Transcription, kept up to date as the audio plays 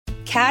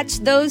Catch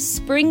those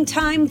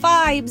springtime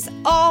vibes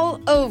all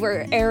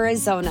over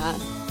Arizona.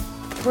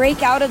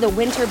 Break out of the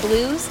winter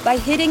blues by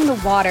hitting the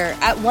water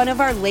at one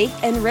of our lake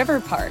and river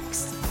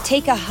parks.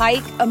 Take a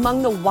hike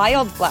among the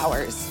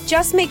wildflowers.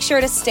 Just make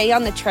sure to stay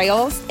on the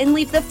trails and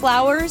leave the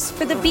flowers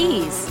for the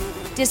bees.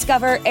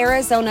 Discover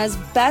Arizona's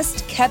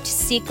best kept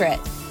secret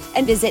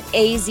and visit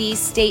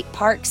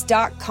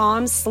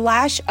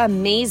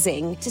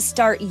azstateparks.com/amazing to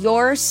start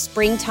your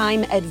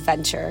springtime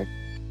adventure.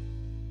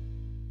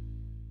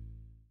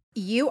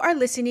 You are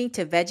listening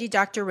to Veggie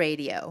Doctor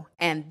Radio,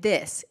 and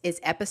this is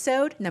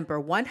episode number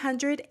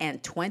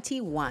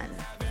 121.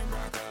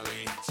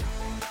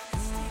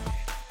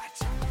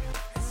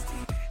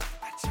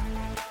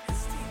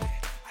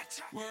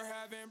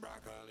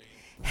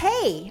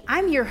 Hey,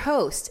 I'm your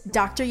host,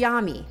 Dr.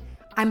 Yami.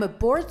 I'm a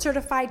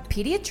board-certified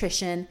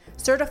pediatrician,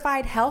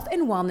 certified health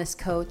and wellness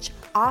coach,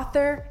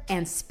 author,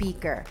 and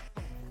speaker.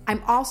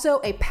 I'm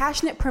also a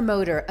passionate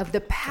promoter of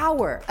the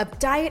power of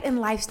diet and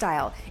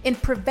lifestyle in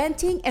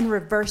preventing and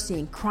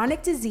reversing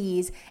chronic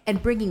disease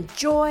and bringing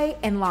joy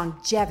and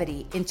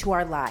longevity into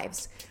our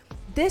lives.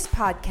 This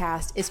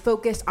podcast is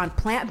focused on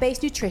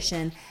plant-based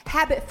nutrition,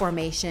 habit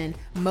formation,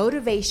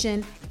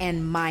 motivation,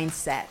 and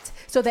mindset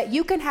so that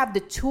you can have the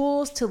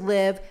tools to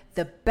live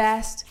the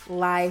best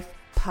life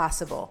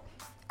possible.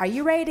 Are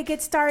you ready to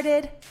get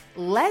started?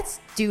 Let's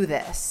do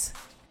this.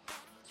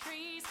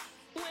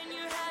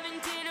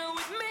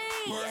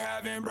 We're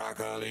having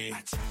broccoli.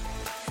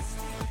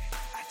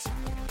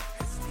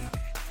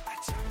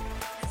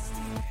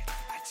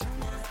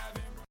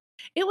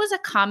 It was a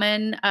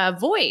common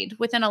void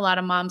within a lot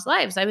of moms'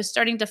 lives. I was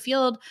starting to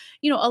field,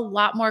 a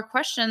lot more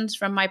questions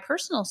from my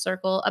personal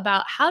circle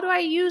about how do I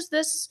use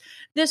this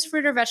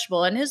fruit or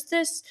vegetable, and is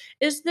this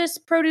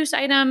produce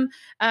item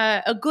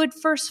a good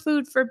first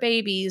food for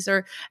babies,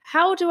 or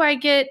how do I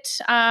get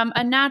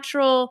a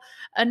natural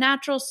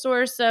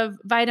source of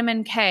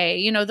vitamin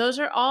K? Those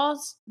are all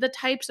the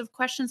types of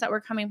questions that were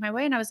coming my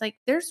way, and I was like,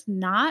 there's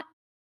not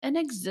an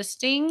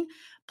existing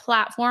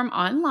platform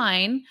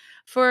online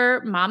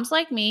for moms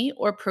like me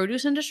or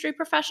produce industry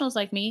professionals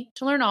like me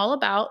to learn all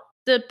about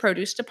the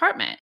produce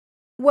department.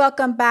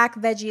 Welcome back,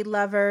 veggie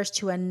lovers,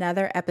 to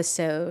another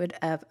episode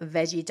of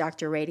Veggie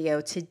Doctor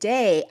Radio.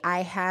 Today,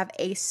 I have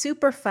a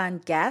super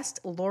fun guest,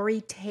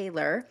 Lori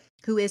Taylor,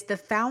 who is the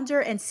founder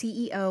and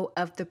CEO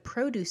of The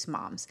Produce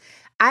Moms.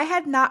 I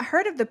had not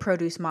heard of The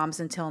Produce Moms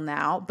until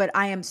now, but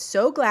I am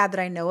so glad that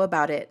I know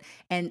about it.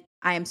 And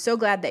I am so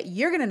glad that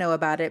you're going to know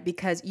about it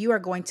because you are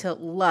going to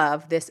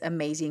love this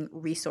amazing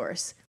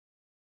resource.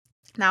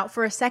 Now,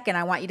 for a second,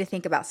 I want you to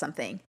think about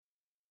something.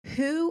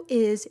 Who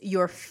is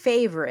your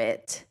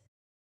favorite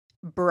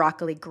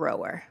broccoli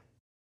grower?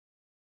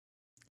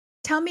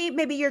 Tell me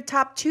maybe your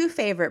top 2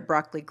 favorite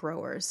broccoli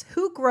growers.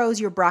 Who grows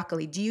your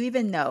broccoli? Do you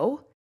even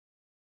know?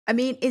 I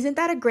mean, isn't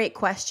that a great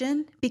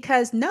question?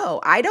 Because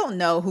no, I don't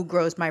know who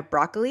grows my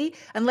broccoli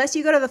unless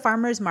you go to the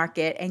farmer's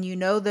market and you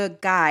know the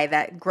guy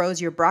that grows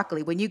your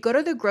broccoli. When you go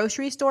to the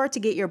grocery store to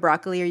get your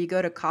broccoli, or you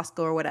go to Costco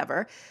or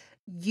whatever,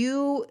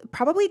 you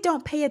probably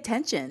don't pay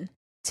attention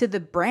to the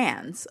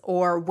brands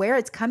or where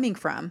it's coming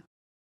from.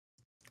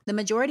 The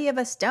majority of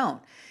us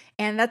don't.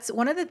 And that's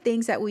one of the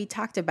things that we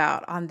talked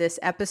about on this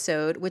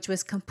episode, which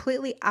was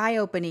completely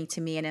eye-opening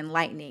to me and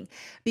enlightening,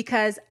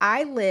 because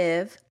I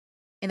live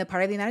in the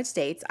part of the United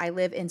States. I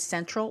live in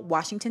central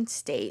Washington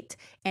state,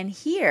 and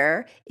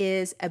here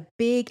is a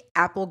big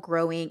apple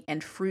growing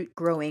and fruit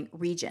growing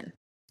region.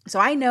 So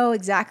I know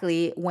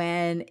exactly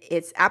when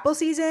it's apple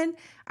season.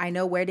 I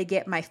know where to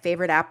get my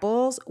favorite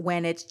apples.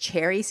 When it's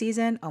cherry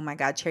season, oh my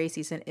God, cherry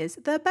season is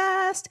the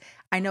best.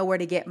 I know where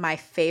to get my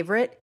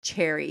favorite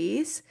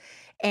cherries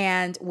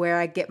and where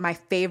I get my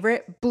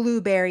favorite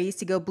blueberries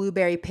to go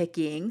blueberry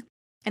picking.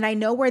 And I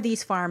know where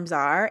these farms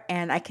are,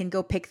 and I can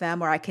go pick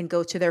them, or I can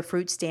go to their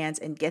fruit stands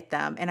and get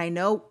them. And I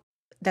know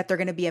that they're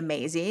going to be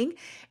amazing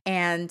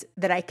and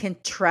that I can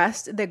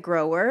trust the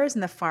growers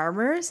and the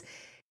farmers.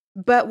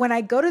 But when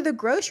I go to the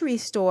grocery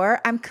store,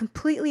 I'm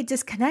completely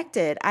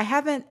disconnected. I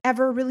haven't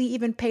ever really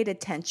even paid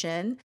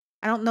attention.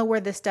 I don't know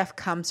where this stuff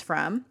comes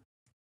from.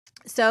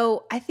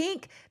 So I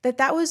think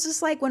that was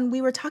just like when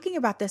we were talking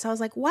about this, I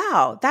was like,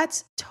 wow,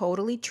 that's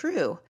totally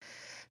true.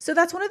 So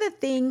that's one of the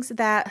things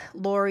that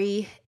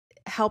Lori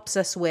helps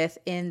us with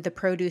in The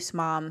Produce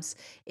Moms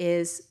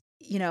is,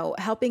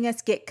 helping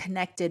us get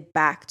connected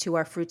back to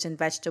our fruits and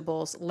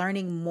vegetables,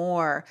 learning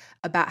more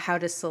about how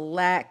to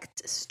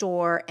select,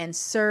 store, and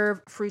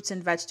serve fruits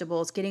and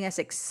vegetables, getting us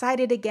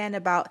excited again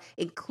about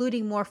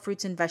including more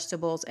fruits and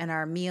vegetables in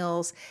our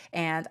meals.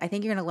 And I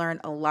think you're going to learn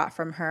a lot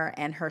from her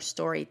and her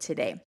story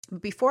today.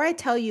 But before I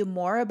tell you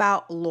more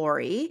about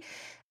Lori,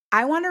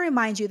 I want to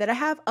remind you that I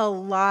have a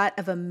lot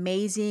of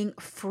amazing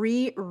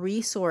free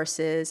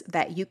resources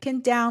that you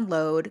can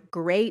download,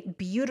 great,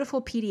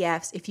 beautiful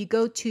PDFs if you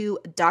go to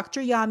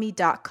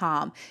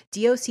doctoryami.com,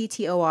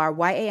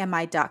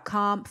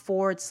 doctoryami.com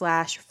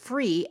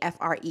 /free,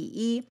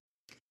 FREE.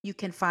 You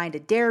can find a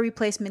dairy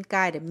replacement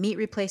guide, a meat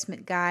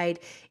replacement guide,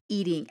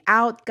 eating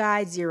out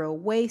guide, zero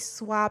waste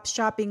swap,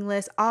 shopping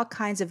list, all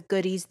kinds of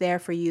goodies there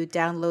for you.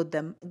 Download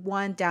them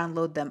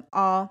download them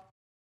all.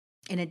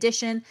 In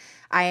addition,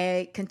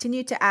 I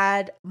continue to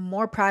add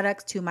more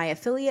products to my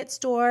affiliate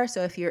store.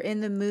 So if you're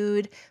in the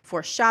mood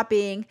for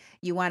shopping,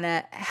 you want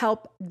to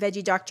help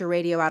Veggie Doctor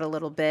Radio out a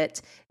little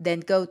bit,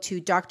 then go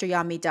to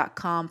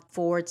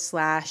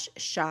dryami.com/shop,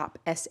 SHOP.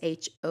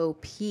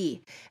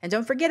 And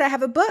don't forget, I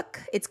have a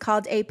book. It's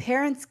called A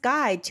Parent's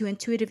Guide to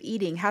Intuitive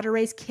Eating, How to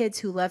Raise Kids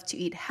Who Love to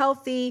Eat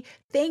Healthy.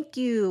 Thank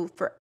you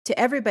to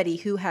everybody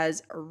who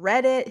has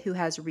read it, who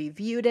has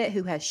reviewed it,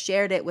 who has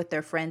shared it with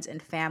their friends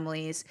and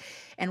families.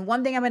 And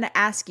one thing I'm going to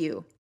ask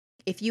you,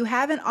 if you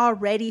haven't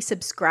already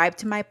subscribed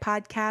to my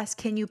podcast,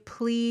 can you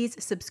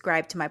please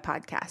subscribe to my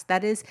podcast?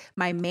 That is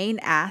my main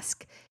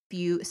ask. If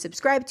you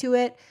subscribe to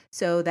it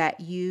so that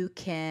you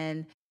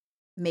can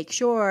make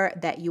sure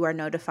that you are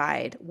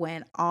notified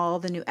when all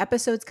the new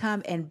episodes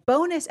come and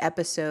bonus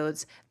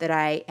episodes that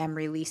I am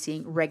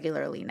releasing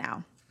regularly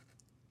now.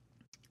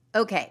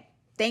 Okay,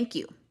 thank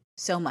you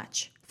so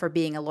much for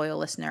being a loyal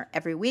listener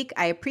every week.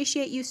 I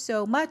appreciate you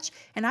so much,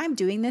 and I'm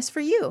doing this for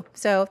you.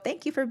 So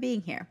thank you for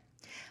being here.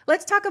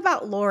 Let's talk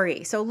about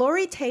Lori. So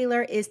Lori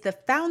Taylor is the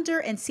founder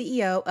and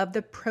CEO of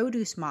the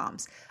Produce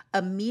Moms,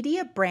 a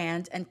media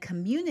brand and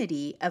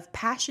community of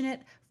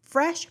passionate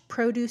fresh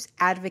produce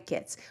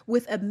advocates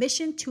with a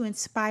mission to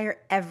inspire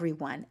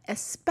everyone,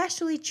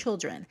 especially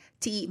children,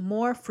 to eat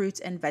more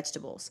fruits and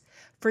vegetables.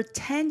 For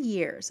 10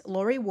 years,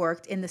 Lori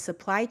worked in the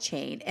supply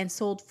chain and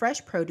sold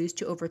fresh produce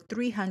to over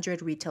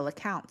 300 retail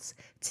accounts.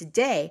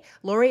 Today,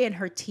 Lori and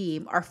her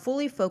team are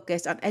fully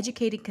focused on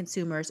educating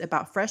consumers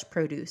about fresh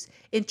produce,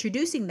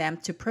 introducing them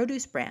to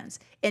produce brands,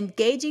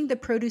 engaging the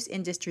produce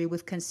industry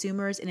with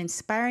consumers in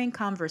inspiring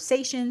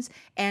conversations,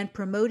 and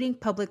promoting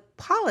public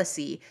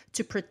policy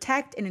to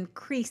protect and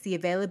increase the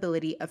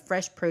availability of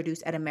fresh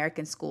produce at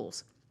American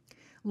schools.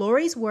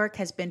 Lori's work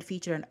has been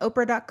featured on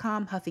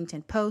Oprah.com,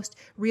 Huffington Post,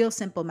 Real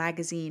Simple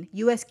Magazine,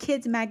 U.S.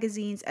 Kids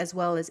magazines, as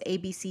well as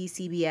ABC,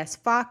 CBS,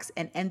 Fox,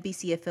 and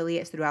NBC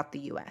affiliates throughout the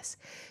U.S.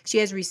 She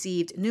has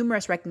received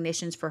numerous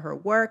recognitions for her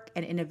work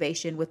and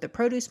innovation with the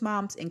Produce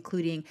Moms,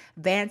 including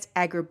Vance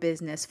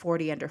Agribusiness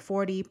 40 Under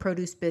 40,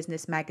 Produce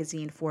Business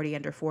Magazine 40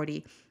 Under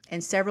 40,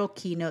 and several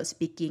keynote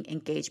speaking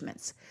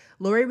engagements.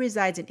 Lori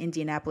resides in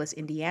Indianapolis,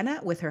 Indiana,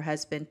 with her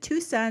husband,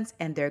 2 sons,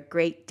 and their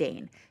Great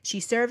Dane. She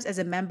serves as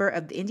a member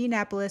of the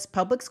Indianapolis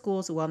Public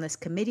Schools Wellness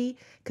Committee,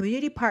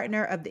 community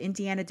partner of the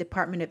Indiana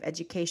Department of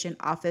Education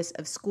Office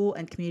of School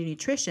and Community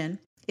Nutrition,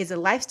 is a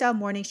lifestyle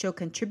morning show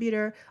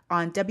contributor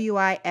on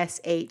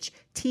WISH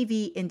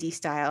TV Indie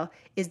Style,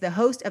 is the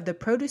host of the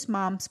Produce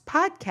Moms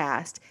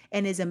podcast,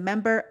 and is a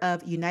member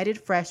of United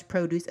Fresh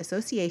Produce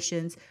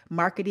Association's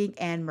Marketing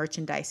and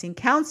Merchandising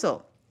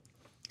Council.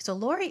 So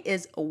Lori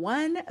is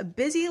one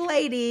busy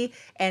lady,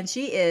 and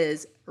she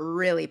is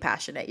really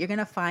passionate. You're going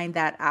to find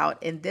that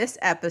out in this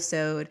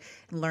episode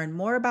and learn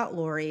more about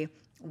Lori,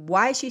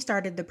 why she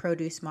started the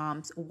Produce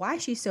Moms, why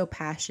she's so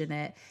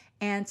passionate,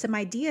 and some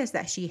ideas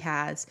that she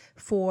has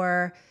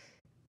for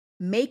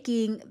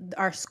making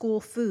our school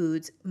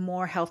foods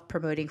more health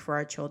promoting for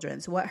our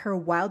children. So what her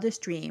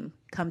wildest dream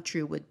come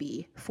true would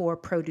be for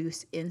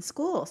produce in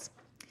schools.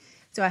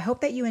 So I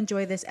hope that you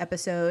enjoy this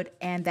episode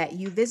and that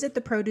you visit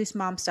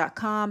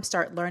theproducemoms.com,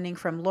 start learning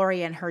from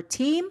Lori and her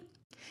team.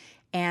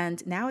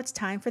 And now it's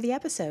time for the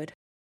episode.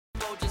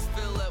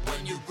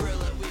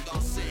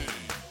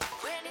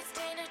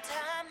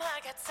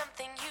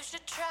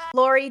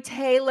 Lori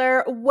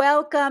Taylor,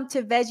 welcome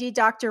to Veggie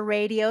Doctor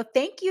Radio.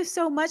 Thank you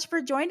so much for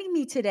joining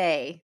me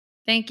today.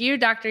 Thank you,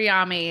 Dr.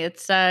 Yami.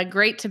 It's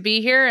great to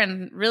be here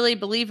and really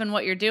believe in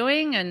what you're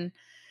doing. And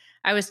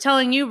I was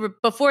telling you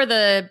before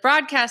the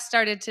broadcast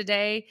started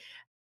today,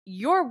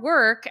 your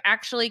work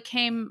actually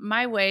came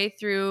my way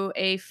through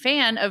a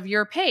fan of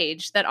your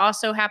page that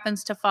also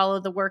happens to follow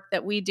the work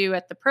that we do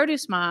at the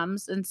Produce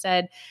Moms, and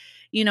said,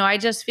 I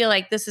just feel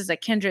like this is a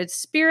kindred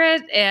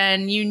spirit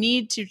and you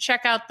need to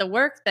check out the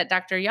work that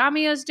Dr.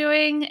 Yami is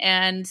doing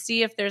and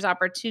see if there's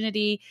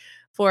opportunity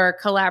for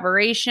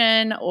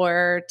collaboration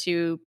or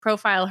to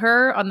profile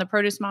her on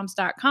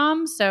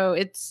theproducemoms.com. So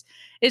it's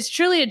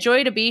truly a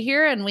joy to be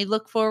here, and we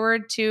look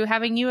forward to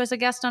having you as a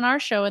guest on our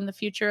show in the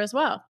future as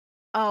well.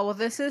 Oh, well,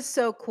 this is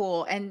so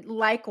cool. And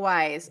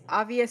likewise,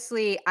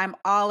 obviously, I'm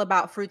all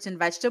about fruits and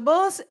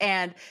vegetables.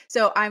 And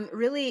so I'm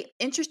really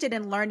interested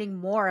in learning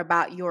more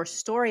about your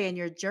story and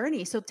your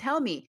journey. So tell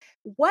me,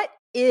 what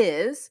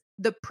is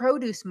the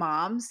Produce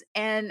Moms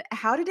and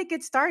how did it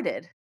get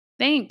started?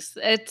 Thanks.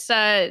 It's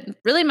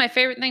really my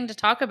favorite thing to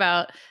talk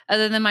about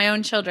other than my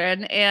own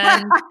children.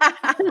 And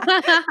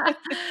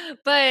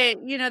but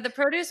the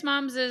Produce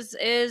Moms is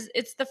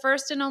it's the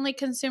first and only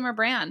consumer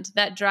brand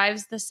that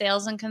drives the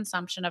sales and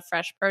consumption of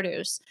fresh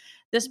produce.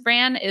 This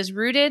brand is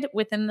rooted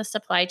within the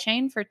supply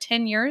chain. For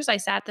 10 years, I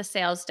sat at the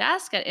sales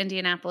desk at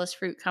Indianapolis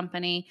Fruit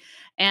Company.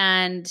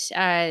 And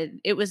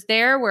it was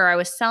there where I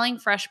was selling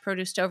fresh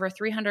produce to over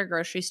 300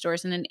 grocery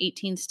stores in an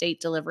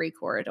 18-state delivery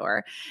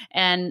corridor.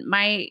 And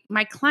my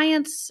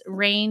clients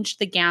ranged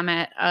the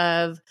gamut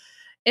of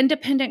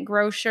independent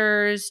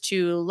grocers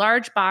to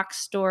large box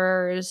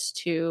stores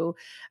to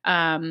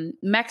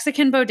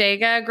Mexican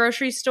bodega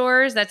grocery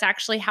stores. That's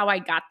actually how I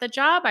got the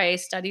job. I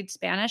studied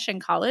Spanish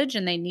in college,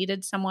 and they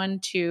needed someone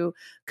to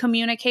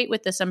communicate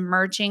with this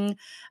emerging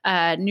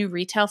new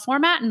retail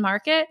format and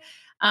market.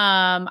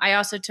 I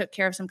also took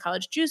care of some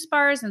college juice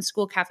bars and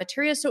school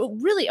cafeterias. So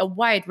really a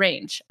wide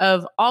range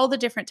of all the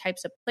different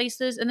types of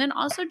places. And then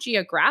also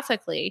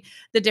geographically,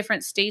 the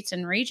different states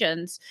and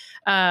regions.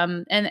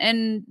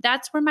 And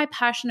that's where my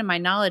passion and my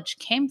knowledge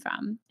came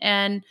from.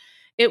 And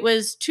it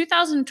was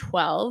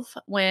 2012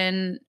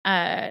 when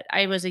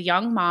I was a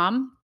young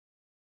mom,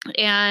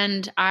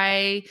 and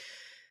I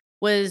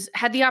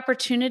had the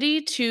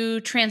opportunity to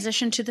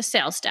transition to the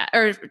sales desk,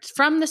 or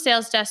from the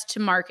sales desk to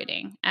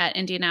marketing at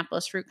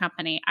Indianapolis Fruit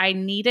Company. I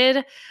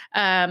needed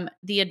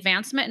the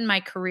advancement in my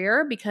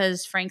career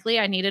because, frankly,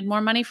 I needed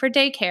more money for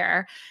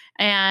daycare,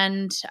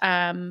 and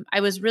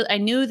I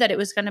knew that it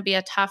was going to be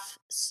a tough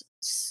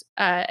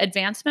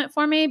advancement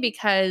for me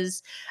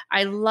because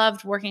I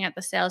loved working at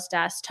the sales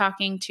desk,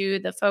 talking to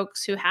the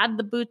folks who had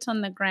the boots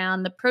on the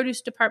ground, the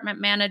produce department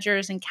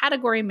managers and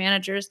category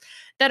managers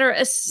that are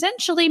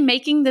essentially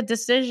making the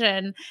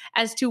decision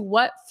as to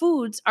what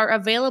foods are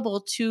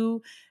available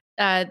to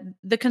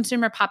the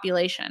consumer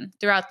population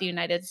throughout the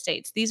United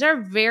States. These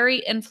are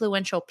very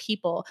influential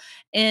people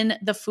in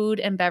the food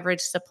and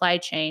beverage supply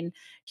chain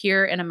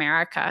here in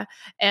America.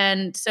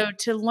 And so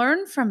to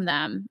learn from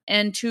them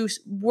and to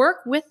work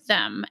with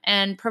them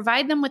and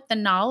provide them with the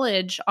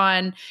knowledge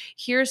on,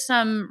 here's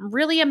some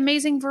really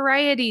amazing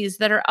varieties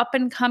that are up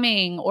and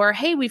coming, or,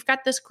 hey, we've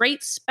got this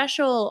great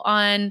special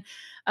on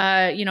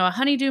a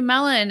honeydew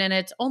melon,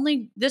 and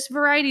this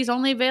variety is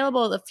only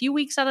available a few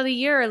weeks out of the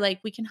year. Like,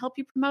 we can help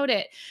you promote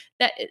it.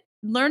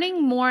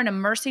 Learning more and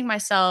immersing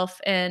myself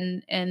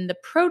in the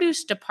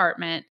produce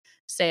department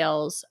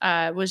sales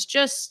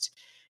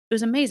it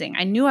was amazing.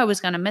 I knew I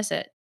was going to miss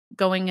it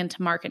going into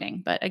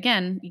marketing, but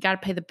again, you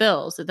got to pay the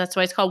bills. That's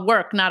why it's called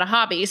work, not a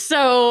hobby.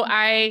 So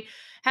I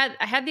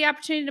had the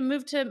opportunity to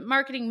move to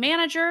marketing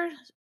manager,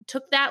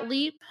 took that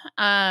leap.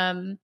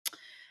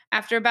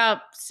 After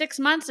about 6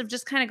 months of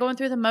just kind of going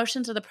through the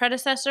motions of the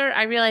predecessor,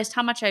 I realized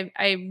how much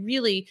I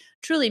really,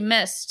 truly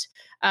missed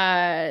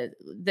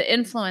the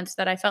influence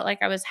that I felt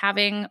like I was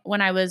having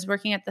when I was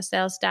working at the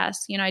sales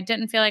desk. I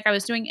didn't feel like I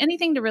was doing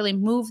anything to really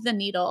move the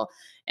needle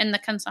in the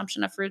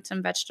consumption of fruits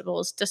and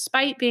vegetables,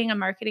 despite being a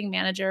marketing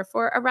manager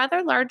for a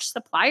rather large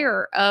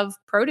supplier of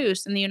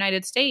produce in the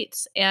United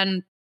States.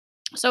 And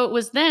so it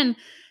was then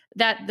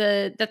that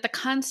the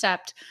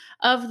concept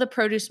of the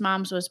Produce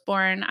Moms was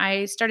born.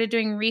 I started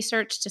doing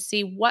research to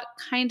see what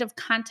kind of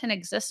content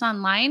exists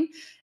online.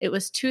 It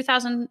was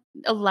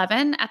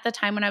 2011 at the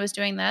time when I was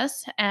doing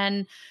this.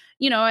 And,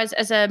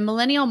 as a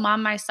millennial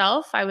mom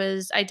myself, I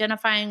was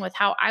identifying with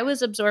how I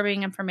was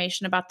absorbing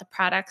information about the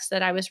products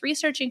that I was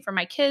researching for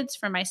my kids,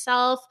 for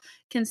myself,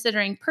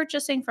 considering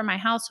purchasing for my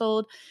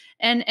household.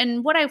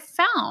 And what I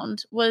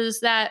found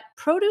was that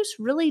produce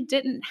really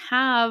didn't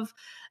have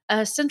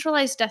a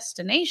centralized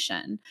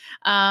destination.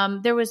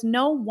 There was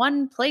no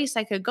one place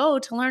I could go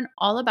to learn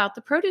all about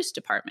the produce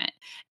department.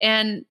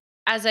 And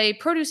as a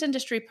produce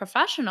industry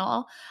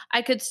professional,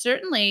 I could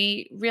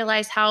certainly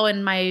realize how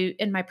in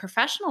my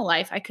professional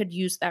life I could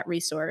use that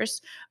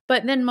resource.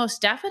 But then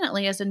most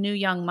definitely as a new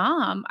young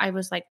mom, I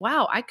was like,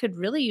 wow, I could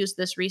really use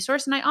this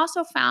resource. And I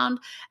also found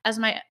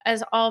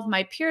as all of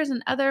my peers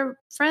and other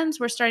friends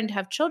were starting to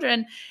have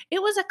children,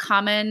 it was a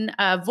common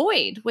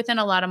void within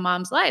a lot of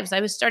moms' lives.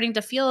 I was starting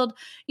to field,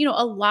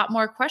 a lot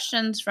more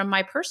questions from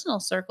my personal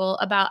circle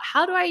about,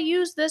 how do I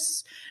use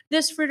this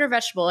fruit or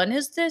vegetable? And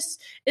is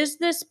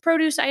this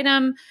produce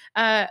item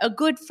a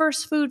good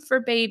first food for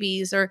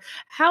babies? Or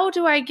how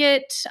do I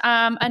get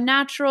a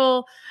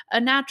natural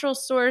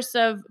source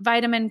of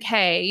vitamin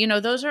K?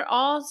 Those are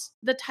all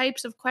the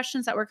types of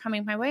questions that were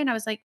coming my way. And I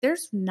was like,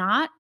 there's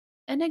not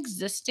an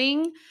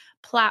existing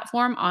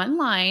platform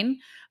online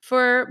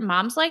for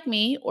moms like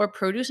me or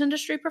produce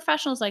industry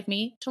professionals like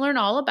me to learn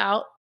all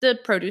about the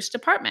produce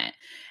department.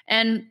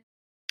 And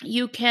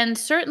you could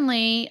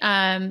certainly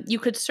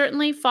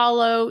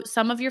follow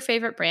some of your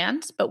favorite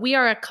brands, but we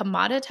are a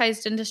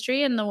commoditized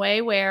industry in the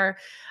way where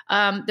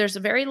there's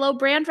a very low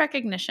brand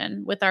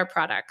recognition with our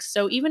products.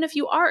 So even if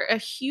you are a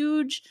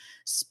huge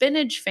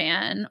spinach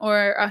fan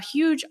or a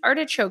huge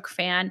artichoke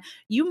fan,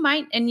 you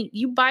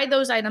buy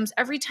those items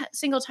every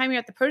single time you're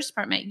at the produce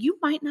department, you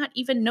might not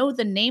even know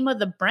the name of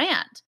the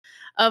brand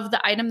of the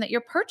item that you're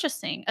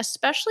purchasing,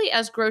 especially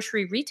as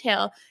grocery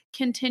retail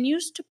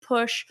continues to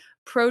push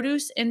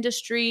produce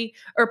industry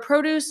or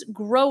produce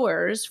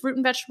growers, fruit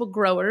and vegetable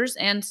growers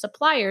and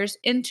suppliers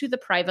into the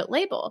private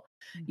label.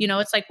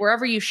 It's like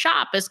wherever you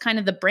shop is kind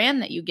of the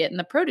brand that you get in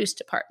the produce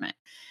department.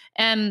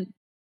 And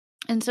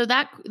And so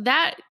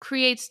that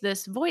creates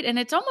this void, and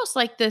it's almost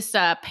like this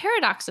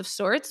paradox of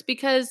sorts,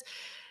 because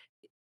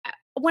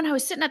when I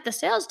was sitting at the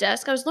sales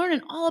desk, I was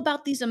learning all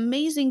about these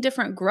amazing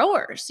different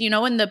growers,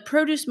 and the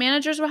produce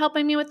managers were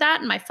helping me with that,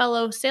 and my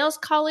fellow sales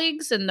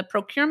colleagues and the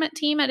procurement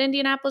team at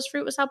Indianapolis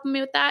Fruit was helping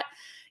me with that.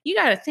 You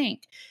got to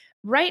think,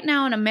 right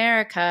now in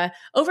America,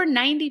 over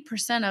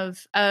 90%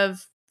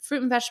 of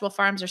fruit and vegetable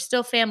farms are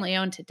still family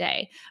owned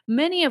today,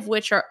 many of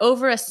which are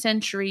over a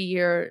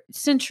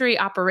century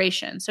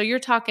operation. So you're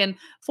talking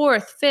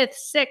fourth, fifth,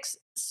 sixth,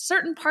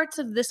 certain parts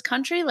of this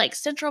country, like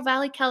Central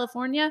Valley,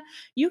 California,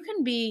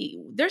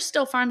 there's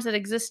still farms that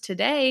exist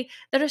today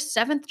that are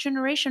seventh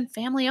generation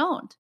family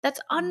owned. That's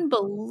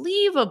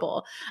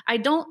unbelievable. I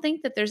don't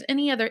think that there's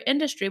any other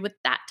industry with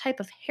that type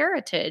of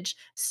heritage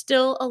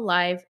still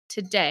alive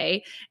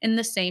today in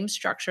the same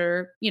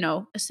structure,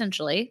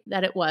 essentially,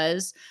 that it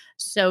was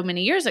so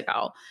many years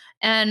ago.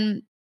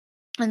 And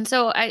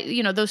so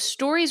those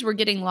stories were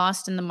getting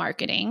lost in the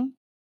marketing.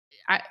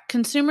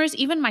 Consumers,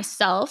 even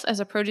myself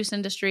as a produce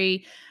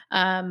industry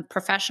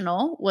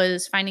professional,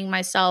 was finding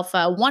myself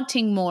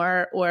wanting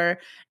more, or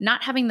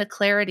not having the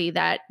clarity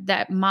that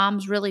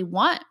moms really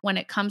want when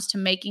it comes to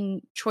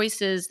making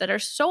choices that are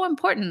so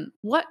important.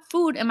 What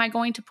food am I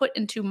going to put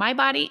into my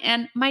body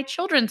and my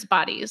children's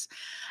bodies?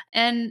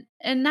 And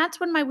that's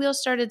when my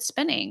wheels started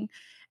spinning.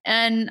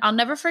 And I'll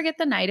never forget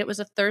the night. It was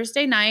a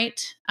Thursday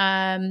night,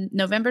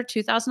 November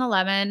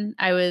 2011.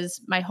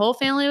 My whole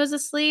family was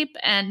asleep,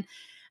 and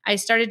I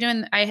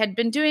had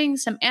been doing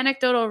some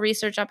anecdotal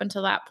research up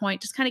until that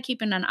point, just kind of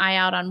keeping an eye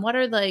out on what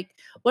are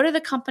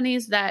the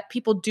companies that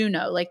people do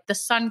know, like the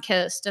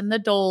Sunkist and the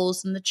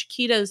Doles and the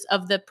Chiquitas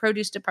of the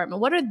produce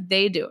department. What are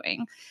they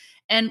doing?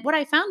 And what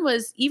I found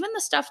was, even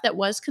the stuff that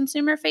was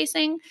consumer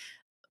facing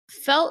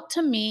felt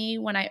to me,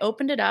 when I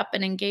opened it up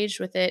and engaged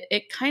with it,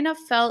 it kind of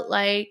felt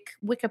like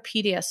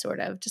Wikipedia,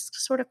 just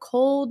sort of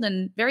cold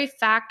and very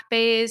fact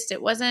based.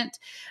 It wasn't,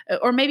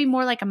 or maybe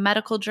more like a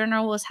medical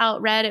journal was how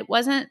it read. It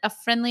wasn't a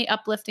friendly,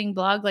 uplifting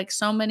blog like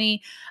so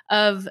many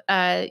of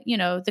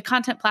the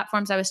content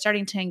platforms I was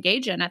starting to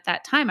engage in at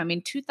that time. I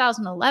mean,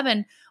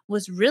 2011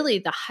 was really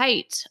the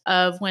height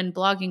of when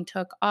blogging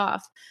took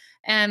off.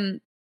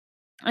 And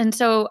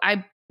so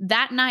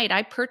that night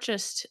I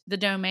purchased the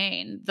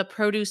domain,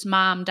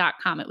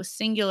 theproducemom.com. It was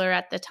singular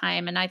at the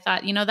time. And I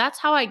thought, that's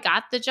how I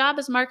got the job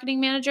as marketing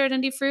manager at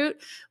Indie Fruit,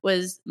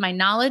 was my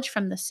knowledge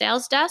from the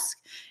sales desk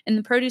in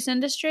the produce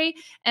industry,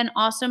 and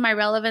also my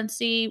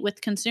relevancy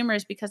with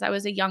consumers, because I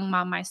was a young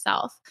mom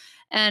myself.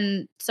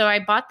 And so I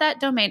bought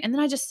that domain, and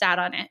then I just sat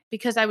on it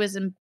because I was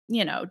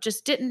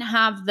just didn't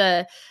have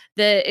the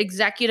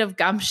executive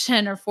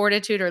gumption or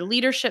fortitude or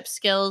leadership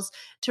skills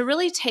to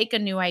really take a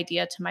new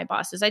idea to my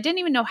bosses. I didn't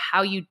even know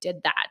how you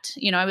did that.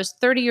 I was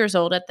 30 years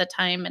old at the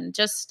time, and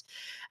just,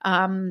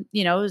 hadn't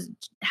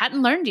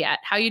learned yet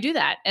how you do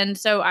that. And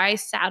so I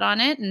sat on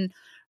it, and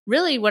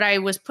really what I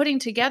was putting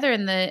together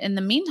in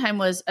the meantime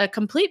was a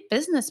complete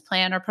business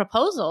plan or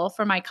proposal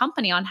for my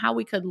company on how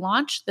we could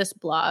launch this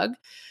blog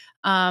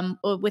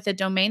with a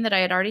domain that I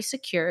had already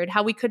secured,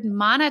 how we could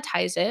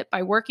monetize it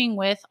by working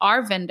with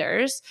our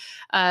vendors,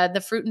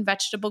 the fruit and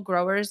vegetable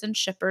growers and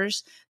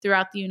shippers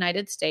throughout the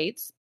United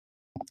States.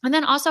 And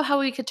then also how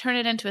we could turn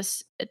it into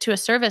a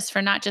service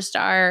for not just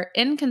our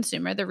end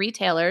consumer, the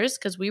retailers,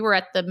 because we were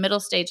at the middle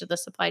stage of the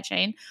supply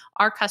chain.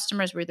 Our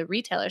customers were the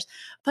retailers,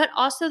 but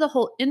also the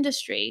whole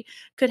industry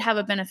could have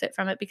a benefit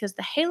from it, because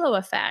the halo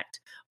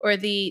effect, or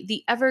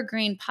the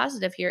evergreen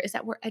positive here, is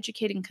that we're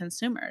educating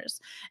consumers.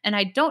 And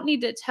I don't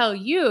need to tell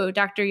you,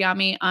 Dr.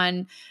 Yami,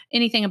 on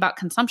anything about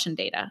consumption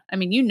data. I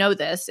mean,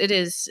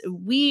 this.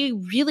 We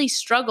really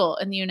struggle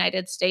in the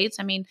United States.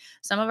 I mean,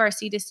 some of our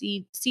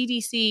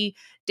CDC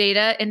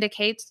data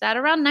indicates that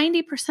around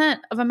 90%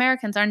 of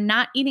Americans are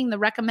not eating the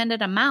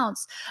recommended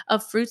amounts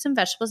of fruits and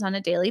vegetables on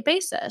a daily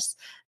basis.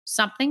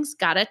 Something's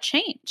got to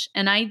change.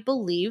 And I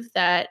believe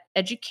that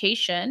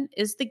education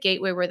is the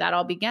gateway where that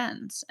all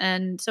begins.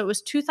 And so it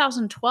was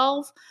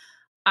 2012.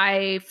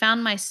 I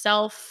found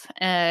myself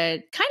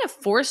kind of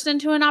forced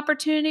into an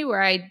opportunity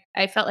where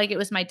I felt like it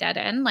was my dead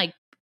end. Like,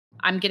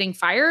 I'm getting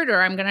fired,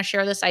 or I'm going to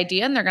share this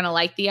idea and they're going to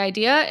like the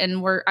idea,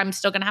 and I'm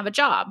still going to have a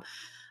job.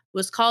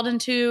 Was called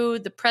into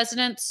the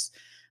president's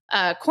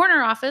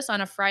corner office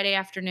on a Friday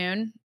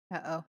afternoon.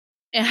 Uh-oh.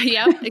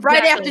 Yep, exactly.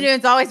 Friday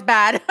afternoon's always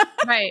bad.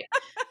 Right.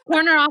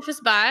 Corner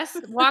office boss,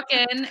 walk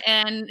in,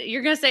 and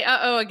you're going to say,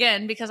 uh-oh,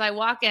 again, because I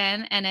walk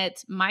in and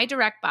it's my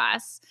direct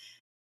boss,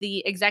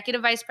 the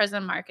executive vice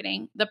president of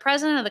marketing, the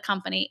president of the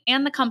company,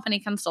 and the company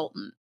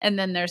consultant. And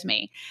then there's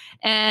me.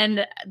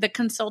 And the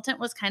consultant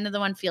was kind of the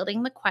one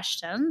fielding the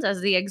questions,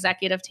 as the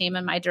executive team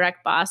and my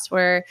direct boss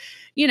were,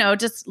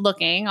 just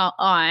looking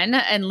on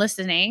and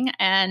listening.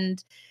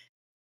 And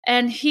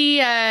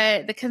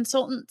the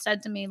consultant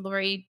said to me,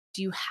 "Lori,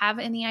 do you have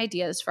any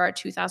ideas for our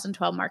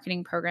 2012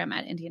 marketing program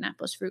at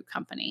Indianapolis Fruit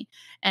Company?"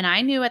 And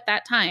I knew at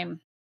that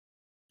time,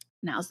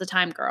 now's the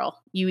time,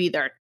 girl. You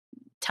either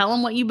tell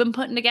them what you've been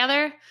putting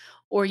together,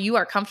 or you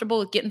are comfortable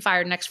with getting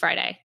fired next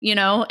Friday, you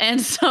know?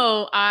 And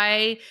so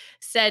I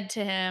said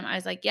to him, I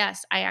was like,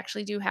 yes, I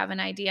actually do have an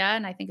idea.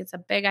 And I think it's a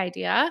big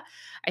idea.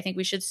 I think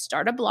we should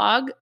start a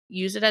blog,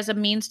 use it as a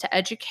means to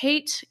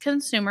educate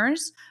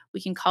consumers.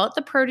 We can call it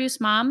The Produce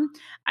Mom.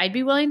 I'd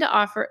be willing to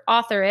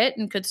author it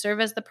and could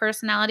serve as the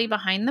personality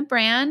behind the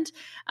brand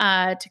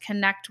to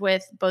connect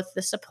with both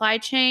the supply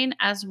chain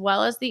as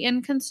well as the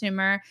end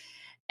consumer.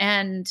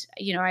 And,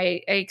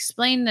 I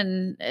explained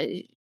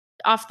and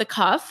off the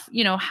cuff,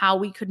 how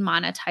we could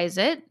monetize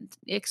it,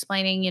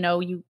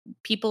 explaining,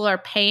 people are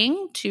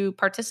paying to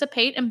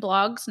participate in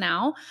blogs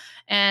now,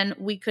 and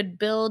we could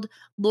build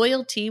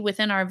loyalty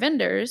within our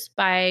vendors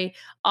by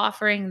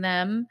offering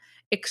them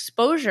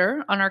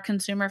exposure on our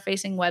consumer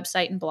facing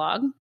website and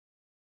blog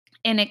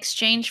in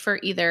exchange for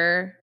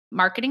either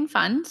marketing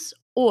funds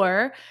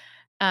or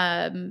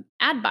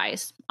ad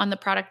buys on the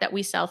product that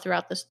we sell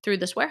through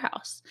this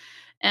warehouse.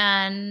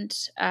 And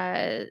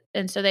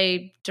so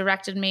they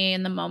directed me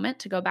in the moment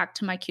to go back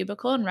to my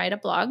cubicle and write a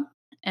blog.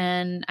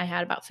 And I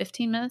had about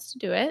 15 minutes to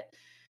do it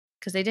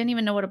because they didn't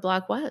even know what a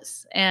blog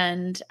was.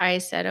 And I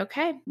said,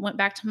 okay, went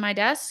back to my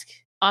desk,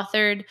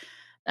 authored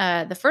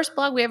the first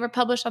blog we ever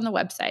published on the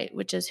website,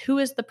 which is Who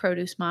is the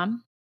Produce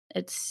Mom?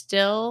 It's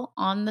still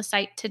on the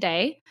site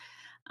today.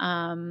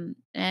 And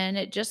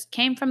it just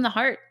came from the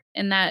heart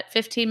in that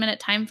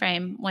 15-minute time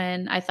frame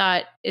when I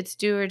thought it's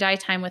do or die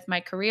time with my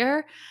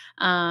career,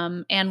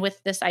 and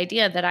with this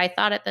idea that I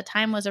thought at the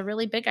time was a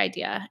really big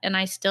idea. And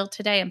I still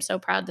today am so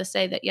proud to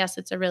say that, yes,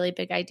 it's a really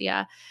big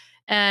idea.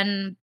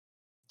 And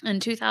in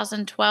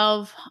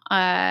 2012,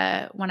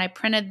 when I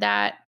printed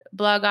that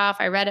blog off,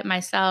 I read it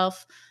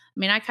myself. I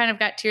mean, I kind of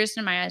got tears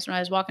in my eyes when I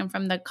was walking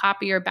from the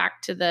copier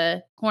back to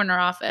the corner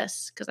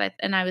office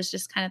I was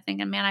just kind of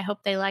thinking, man, I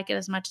hope they like it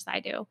as much as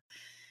I do.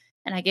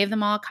 And I gave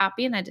them all a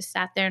copy, and I just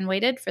sat there and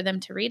waited for them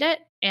to read it.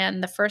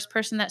 And the first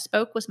person that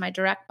spoke was my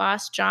direct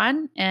boss,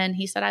 John, and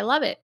he said, I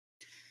love it.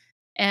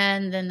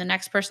 And then the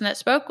next person that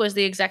spoke was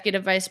the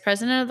executive vice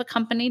president of the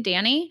company,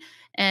 Danny.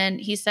 And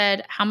he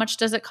said, how much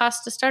does it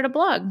cost to start a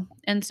blog?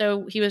 And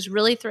so he was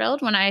really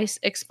thrilled when I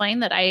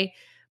explained that I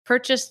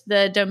purchased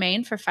the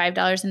domain for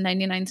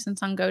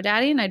 $5.99 on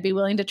GoDaddy, and I'd be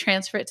willing to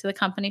transfer it to the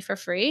company for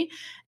free,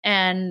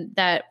 and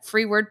that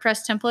free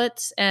WordPress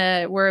templates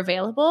were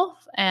available,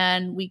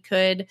 and we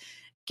could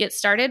get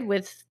started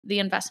with the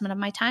investment of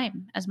my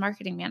time as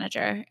marketing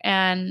manager.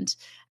 And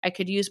I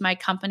could use my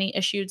company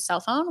issued cell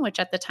phone, which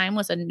at the time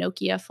was a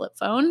Nokia flip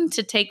phone,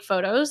 to take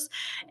photos.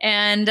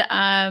 And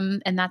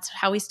that's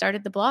how we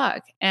started the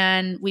blog.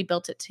 And we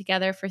built it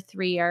together for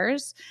 3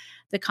 years.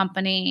 The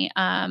company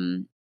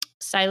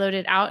siloed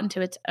it out into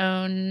its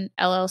own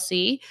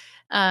LLC.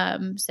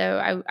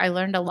 So I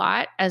learned a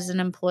lot as an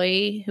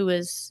employee who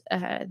was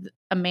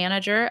a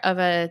manager of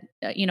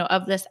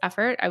of this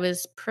effort. I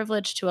was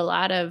privileged to a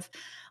lot of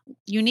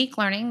unique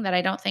learning that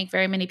I don't think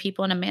very many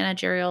people in a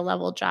managerial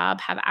level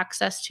job have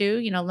access to,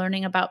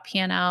 learning about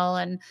P&L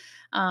and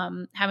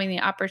having the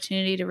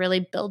opportunity to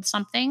really build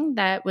something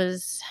that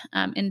was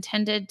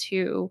intended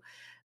to,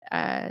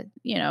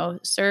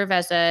 serve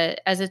as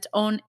its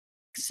own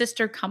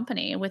sister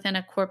company within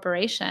a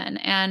corporation.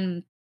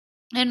 And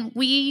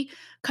we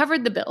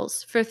covered the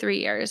bills for 3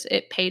 years.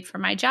 It paid for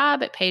my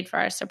job. It paid for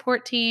our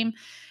support team.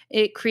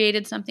 It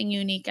created something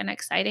unique and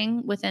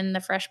exciting within the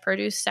fresh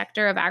produce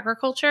sector of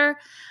agriculture.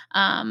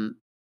 And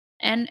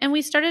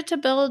we started to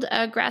build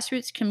a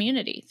grassroots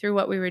community through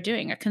what we were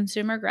doing, a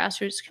consumer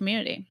grassroots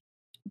community.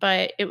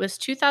 But it was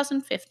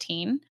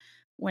 2015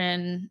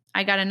 when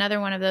I got another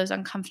one of those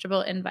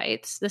uncomfortable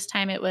invites. This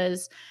time it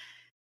was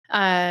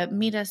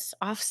meet us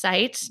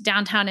offsite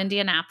downtown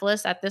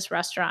Indianapolis at this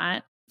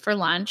restaurant for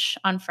lunch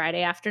on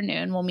Friday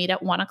afternoon. We'll meet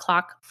at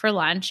 1:00 for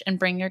lunch and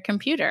bring your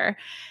computer.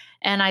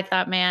 And I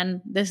thought,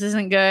 man, this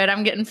isn't good.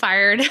 I'm getting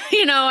fired.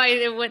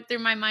 It went through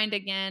my mind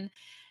again.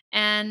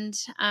 And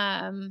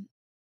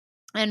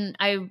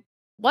I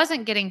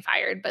wasn't getting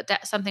fired, but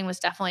that something was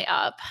definitely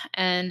up.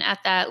 And at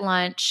that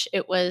lunch,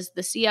 it was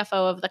the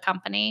CFO of the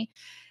company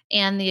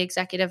and the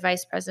executive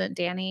vice president,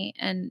 Danny.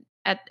 And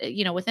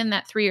within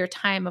that 3-year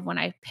time of when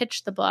I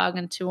pitched the blog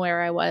and to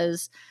where I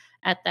was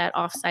at that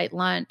offsite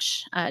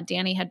lunch,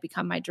 Danny had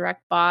become my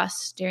direct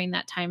boss during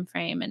that time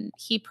frame, and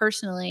he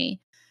personally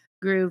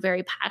grew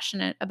very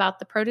passionate about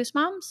the produce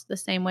moms the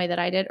same way that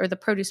I did, or the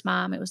produce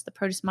mom. It was the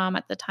produce mom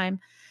at the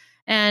time.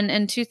 And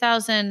in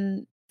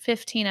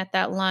 2015 at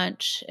that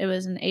lunch, it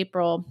was in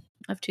April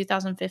of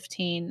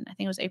 2015. I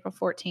think it was April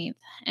 14th,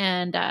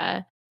 and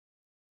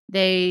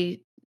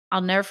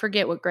I'll never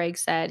forget what Greg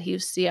said. He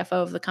was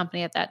CFO of the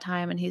company at that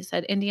time. And he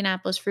said,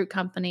 Indianapolis Fruit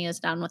Company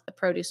is done with the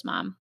produce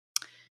mom.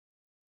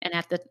 And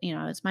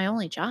it's my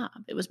only job.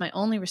 It was my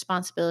only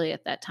responsibility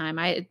at that time.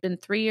 It had been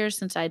 3 years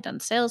since I had done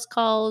sales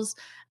calls.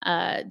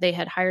 They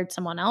had hired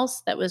someone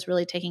else that was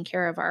really taking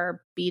care of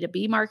our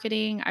B2B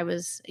marketing. I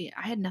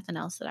had nothing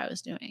else that I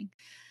was doing.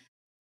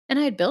 And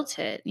I had built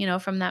it,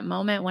 from that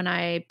moment when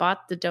I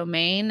bought the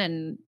domain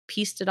and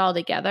pieced it all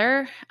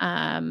together.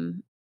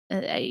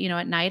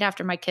 at night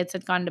after my kids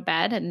had gone to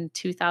bed in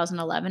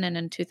 2011 and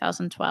in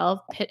 2012,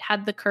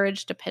 had the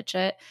courage to pitch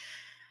it.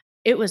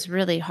 It was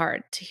really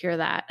hard to hear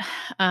that.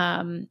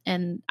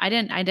 And I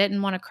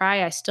didn't want to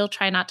cry. I still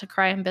try not to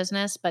cry in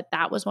business, but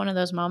that was one of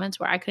those moments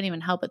where I couldn't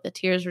even help it. The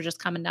tears were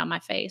just coming down my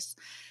face.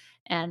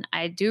 And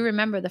I do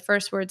remember the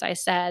first words I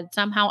said.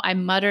 Somehow I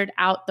muttered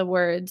out the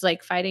words,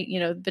 like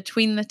fighting,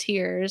 between the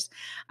tears.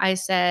 I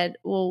said,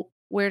 well,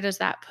 where does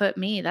that put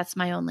me? That's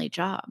my only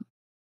job.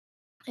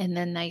 And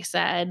then they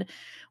said,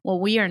 well,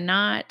 we are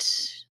not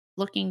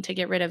looking to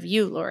get rid of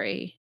you,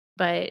 Lori,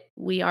 but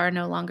we are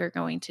no longer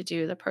going to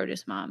do the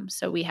produce mom.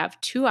 So we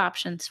have two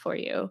options for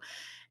you.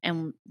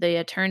 And the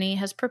attorney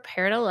has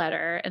prepared a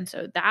letter. And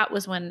so that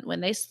was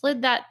when they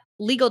slid that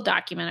legal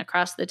document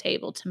across the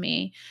table to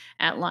me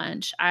at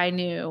lunch, I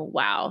knew,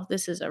 wow,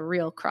 this is a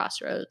real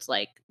crossroads,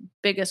 like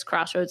biggest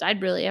crossroads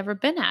I'd really ever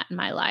been at in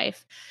my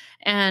life.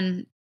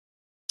 And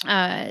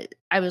I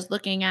was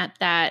looking at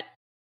that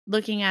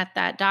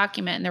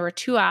document, and there were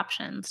two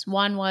options.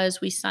 One was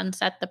we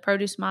sunset the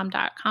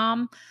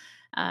producemom.com.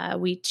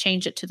 We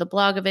changed it to the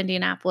blog of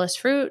Indianapolis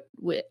Fruit,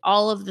 with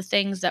all of the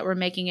things that were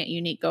making it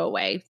unique go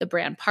away. The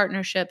brand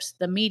partnerships,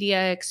 the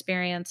media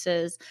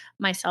experiences,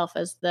 myself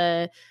as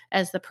the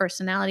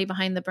personality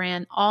behind the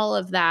brand, all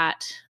of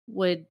that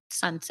would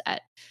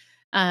sunset.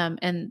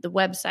 And the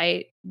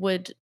website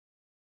would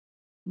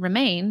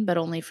remain, but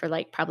only for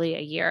like probably a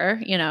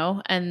year,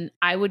 and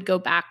I would go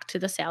back to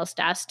the sales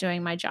desk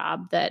doing my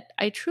job that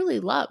I truly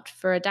loved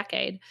for a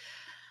decade.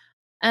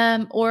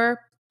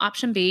 Or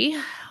option B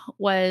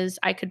was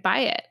I could buy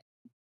it.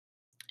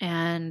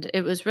 And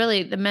it was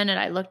really, the minute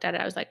I looked at it,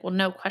 I was like, well,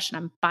 no question,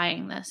 I'm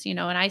buying this, and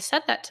I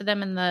said that to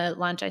them in the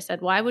lunch. I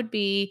said, well, I would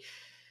be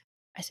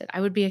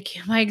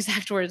my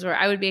exact words were,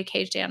 I would be a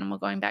caged animal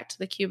going back to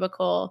the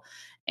cubicle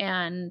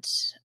and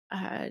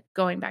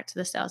going back to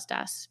the sales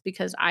desk,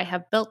 because I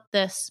have built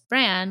this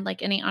brand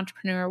like any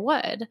entrepreneur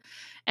would.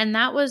 And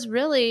that was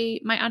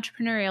really my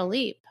entrepreneurial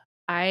leap.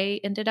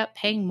 I ended up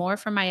paying more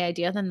for my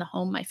idea than the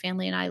home my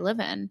family and I live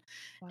in.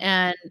 Wow.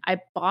 And I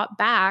bought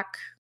back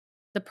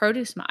the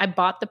produce mom. I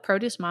bought the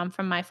produce mom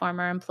from my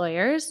former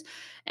employers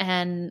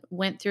and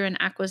went through an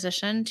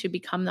acquisition to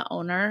become the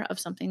owner of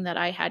something that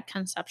I had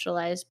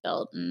conceptualized,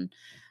 built, and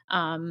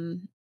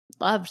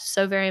loved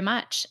so very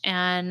much.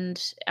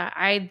 And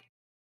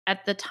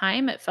at the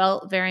time, it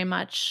felt very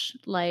much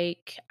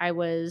like I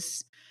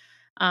was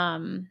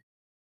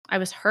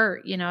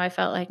hurt. I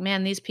felt like,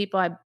 man, these people,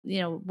 I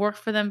worked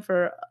for them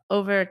for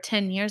over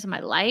 10 years of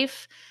my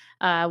life.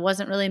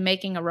 Wasn't really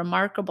making a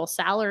remarkable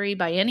salary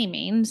by any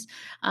means.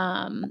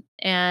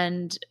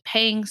 And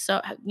paying,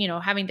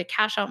 having to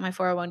cash out my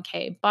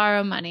 401k,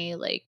 borrow money,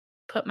 like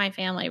put my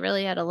family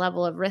really at a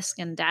level of risk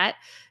and debt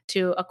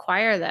to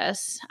acquire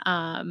this.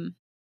 I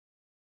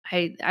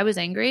was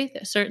angry,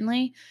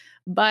 certainly,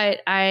 but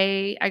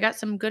I got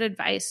some good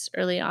advice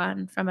early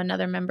on from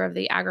another member of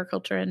the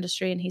agriculture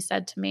industry. And he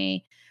said to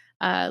me,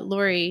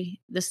 Lori,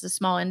 this is a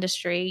small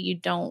industry. You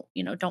don't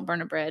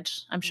burn a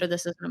bridge. I'm sure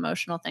this is an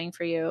emotional thing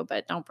for you,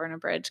 but don't burn a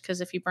bridge,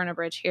 because if you burn a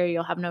bridge here,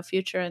 you'll have no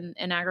future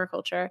in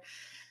agriculture.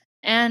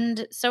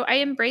 And so I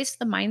embraced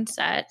the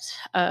mindset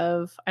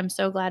of, I'm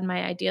so glad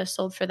my idea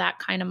sold for that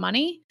kind of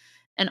money,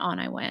 and on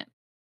I went.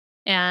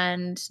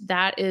 And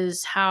that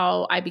is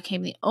how I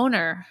became the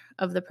owner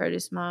of the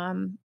Produce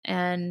Mom.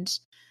 And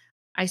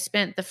I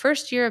spent the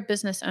first year of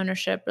business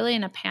ownership really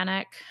in a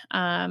panic,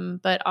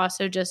 but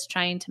also just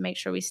trying to make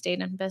sure we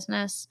stayed in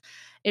business.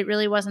 It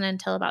really wasn't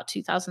until about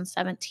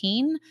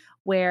 2017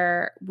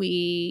 where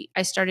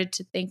I started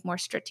to think more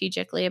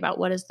strategically about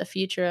what is the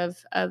future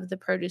of the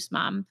Produce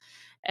Mom.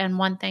 And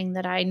one thing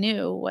that I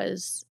knew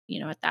was,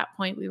 at that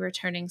point, we were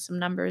turning some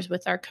numbers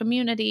with our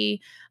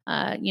community,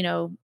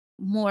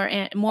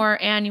 more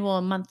annual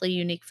and monthly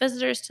unique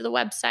visitors to the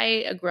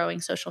website, a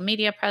growing social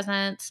media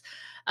presence,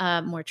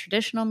 more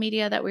traditional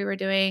media that we were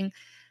doing.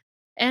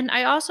 And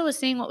I also was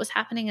seeing what was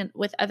happening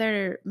with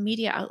other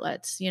media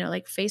outlets,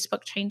 like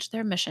Facebook changed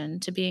their mission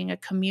to being a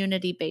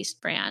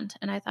community-based brand.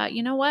 And I thought,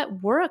 you know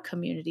what? We're a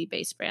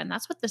community-based brand.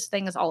 That's what this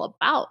thing is all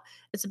about.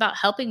 It's about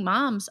helping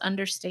moms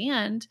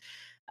understand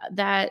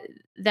that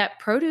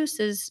produce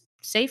is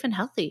safe and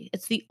healthy.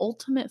 It's the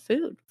ultimate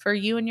food for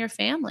you and your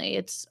family.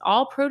 It's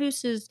all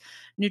produce is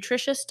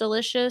nutritious,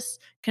 delicious,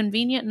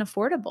 convenient, and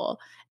affordable.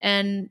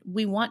 And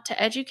we want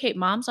to educate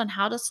moms on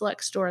how to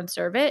select, store, and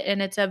serve it.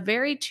 And it's a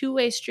very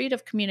two-way street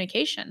of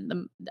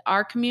communication.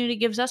 Our community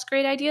gives us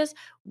great ideas.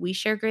 We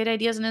share great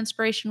ideas and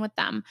inspiration with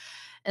them.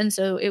 And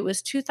so it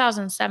was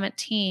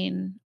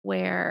 2017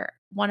 where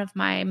one of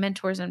my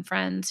mentors and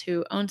friends,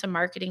 who owns a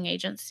marketing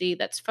agency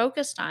that's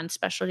focused on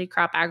specialty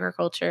crop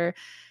agriculture,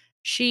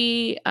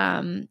 she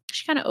kind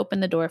of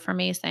opened the door for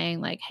me,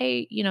 saying like,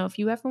 hey, if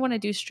you ever want to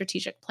do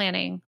strategic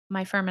planning,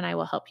 my firm and I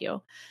will help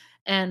you.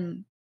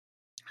 And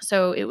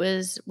so it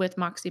was with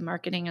Moxie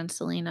Marketing and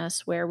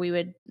Salinas, where we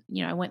would,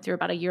 I went through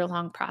about a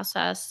year-long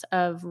process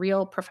of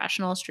real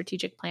professional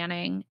strategic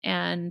planning.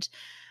 And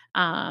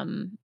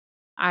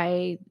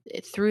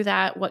through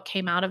that, what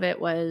came out of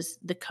it was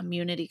the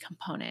community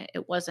component.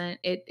 It wasn't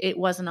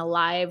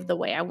alive the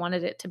way I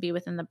wanted it to be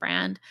within the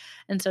brand.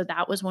 And so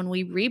that was when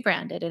we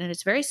rebranded, and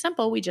it's very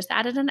simple. We just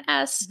added an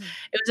S.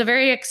 It was a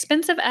very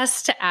expensive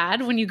S to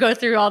add when you go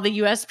through all the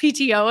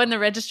USPTO and the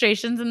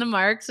registrations and the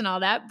marks and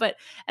all that. But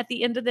at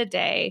the end of the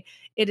day,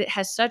 it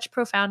has such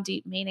profound,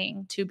 deep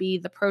meaning to be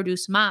the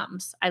produce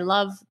moms. I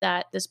love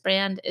that this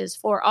brand is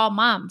for all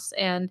moms,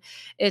 and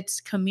it's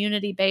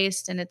community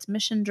based and it's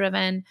mission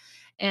driven.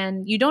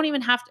 And you don't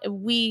even have to,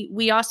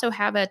 we also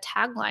have a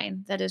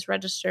tagline that is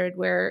registered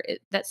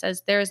that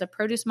says there is a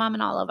produce mom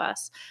in all of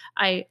us.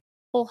 I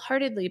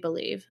wholeheartedly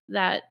believe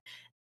that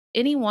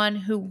anyone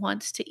who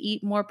wants to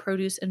eat more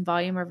produce in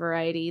volume or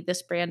variety,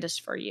 this brand is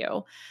for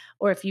you.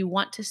 Or if you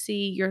want to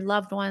see your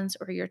loved ones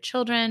or your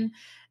children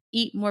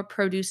eat more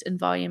produce in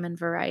volume and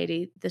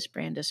variety, this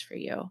brand is for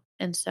you.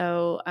 And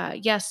so,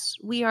 yes,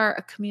 we are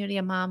a community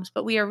of moms,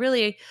 but we are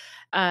really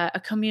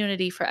a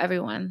community for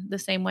everyone. The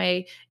same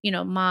way,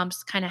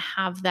 moms kind of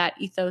have that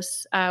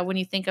ethos when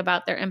you think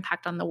about their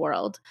impact on the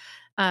world.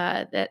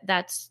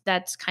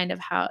 That's kind of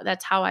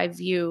how I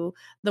view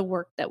the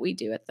work that we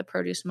do at the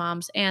Produce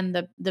Moms, and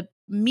the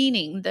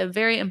meaning, the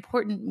very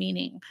important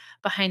meaning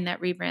behind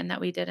that rebrand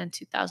that we did in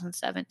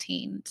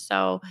 2017.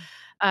 So,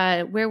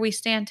 where we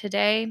stand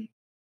today,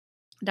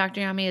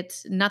 Dr.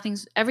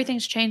 Yami,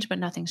 everything's changed, but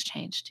nothing's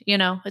changed.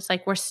 It's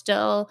like we're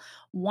still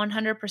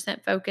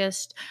 100%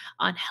 focused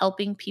on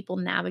helping people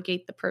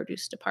navigate the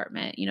produce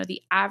department.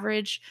 The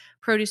average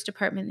produce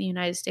department in the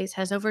United States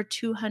has over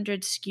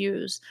 200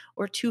 SKUs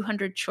or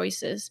 200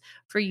 choices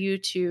for you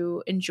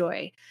to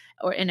enjoy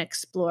and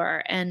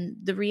explore. And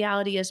the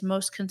reality is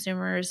most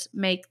consumers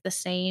make the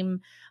same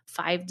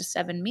 5 to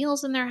 7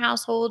 meals in their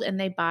household, and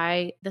they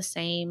buy the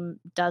same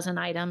dozen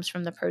items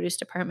from the produce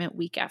department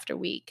week after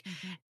week.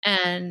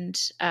 And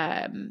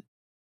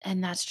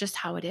that's just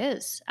how it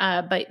is.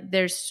 But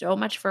there's so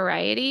much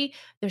variety.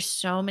 There's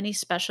so many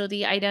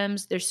specialty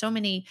items. There's so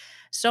many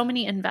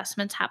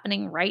investments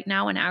happening right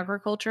now in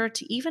agriculture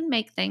to even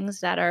make things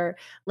that are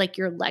like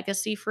your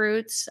legacy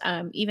fruits,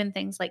 even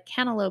things like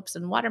cantaloupes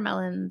and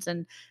watermelons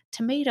and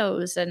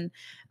tomatoes and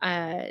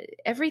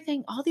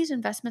everything. All these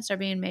investments are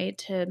being made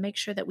to make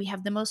sure that we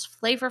have the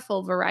most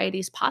flavorful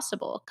varieties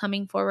possible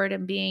coming forward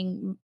and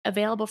being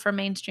available for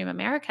mainstream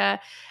America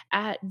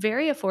at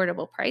very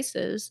affordable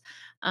prices.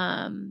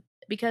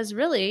 Because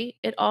really,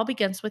 it all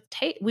begins with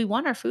taste. We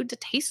want our food to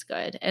taste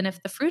good. And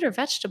if the fruit or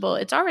vegetable,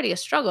 it's already a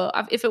struggle.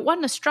 If it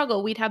wasn't a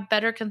struggle, we'd have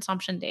better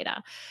consumption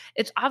data.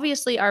 It's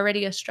obviously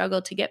already a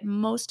struggle to get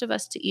most of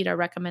us to eat our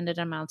recommended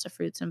amounts of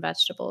fruits and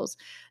vegetables.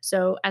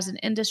 So as an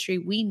industry,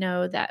 we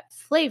know that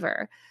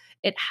flavor,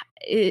 it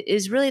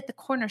is really at the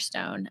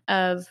cornerstone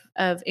of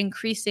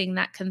increasing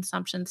that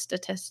consumption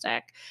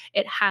statistic.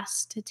 It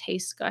has to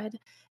taste good.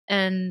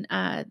 And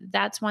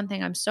that's one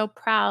thing I'm so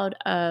proud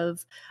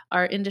of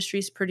our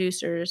industry's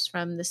producers,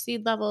 from the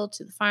seed level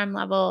to the farm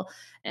level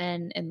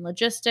and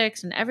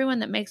logistics and everyone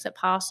that makes it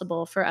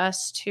possible for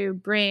us to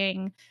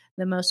bring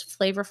the most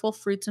flavorful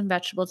fruits and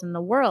vegetables in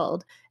the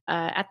world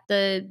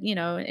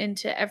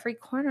into every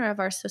corner of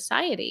our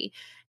society.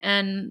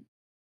 And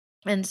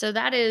so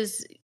that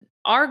is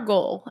our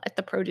goal at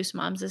the Produce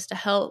Moms, is to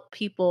help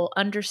people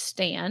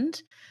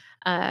understand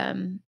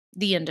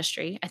the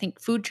industry. I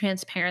think food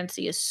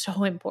transparency is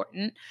so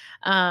important.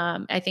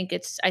 I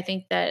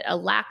think that a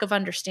lack of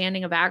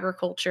understanding of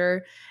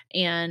agriculture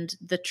and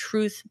the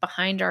truth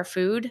behind our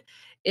food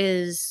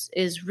is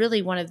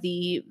really one of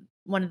the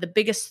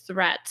biggest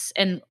threats,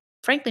 and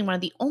frankly, one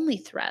of the only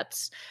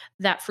threats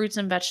that fruits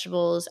and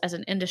vegetables as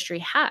an industry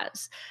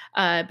has,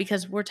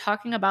 because we're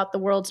talking about the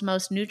world's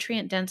most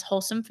nutrient dense,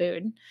 wholesome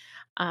food.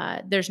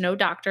 There's no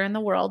doctor in the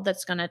world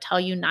that's going to tell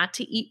you not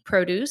to eat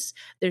produce.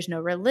 There's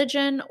no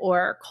religion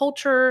or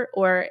culture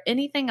or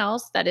anything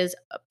else that is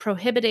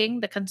prohibiting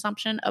the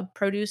consumption of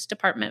produce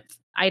department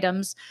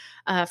items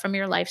from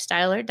your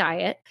lifestyle or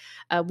diet.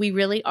 We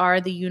really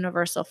are the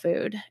universal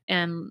food,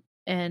 and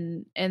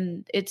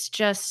it's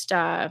just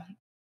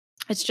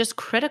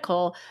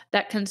critical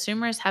that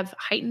consumers have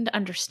heightened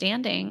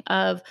understanding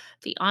of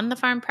the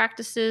on-the-farm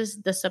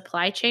practices, the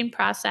supply chain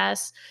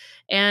process,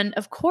 and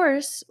of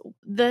course,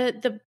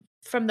 the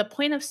from the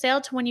point of sale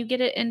to when you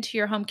get it into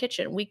your home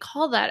kitchen. We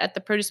call that at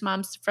the Produce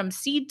Moms from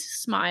seed to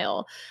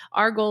smile.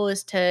 Our goal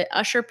is to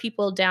usher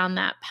people down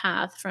that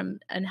path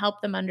and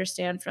help them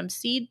understand from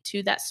seed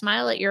to that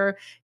smile at your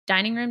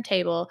dining room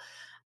table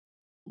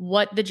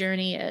what the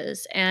journey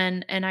is.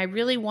 And I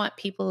really want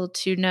people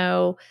to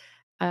know.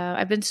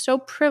 I've been so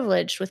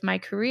privileged with my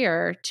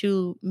career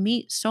to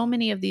meet so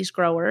many of these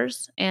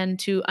growers and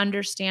to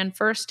understand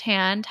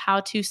firsthand how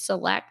to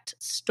select,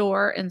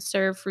 store, and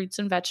serve fruits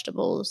and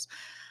vegetables.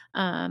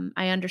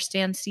 I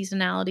understand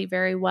seasonality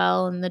very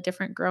well in the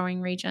different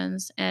growing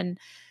regions, and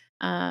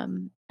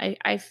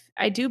I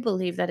do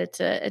believe that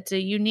it's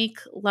a unique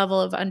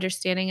level of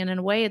understanding, and in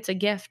a way, it's a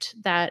gift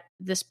that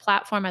this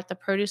platform at the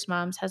Produce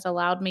Moms has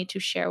allowed me to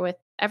share with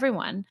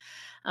everyone.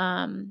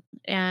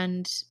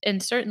 And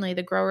certainly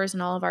the growers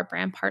and all of our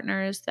brand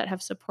partners that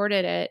have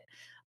supported it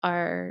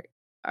are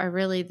are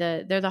really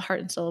they're the heart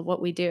and soul of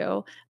what we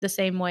do, the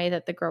same way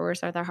that the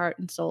growers are the heart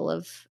and soul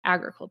of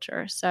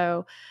agriculture.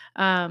 So,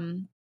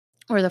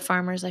 or the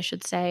farmers, I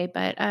should say.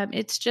 But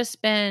it's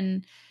just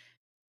been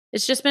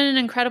an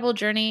incredible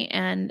journey,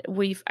 and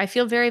I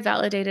feel very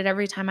validated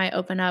every time I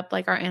open up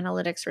like our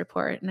analytics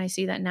report, and I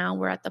see that now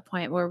we're at the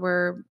point where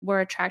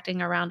we're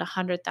attracting around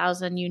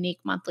 100,000 unique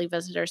monthly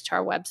visitors to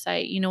our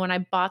website. When I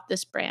bought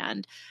this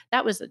brand,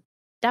 that was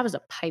a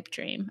pipe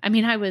dream. I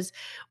mean,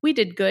 we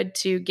did good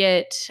to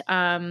get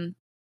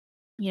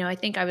I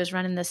think I was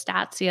running the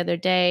stats the other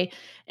day,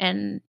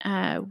 and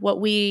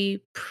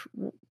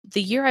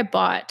the year I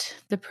bought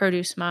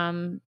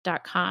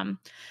theproducemom.com,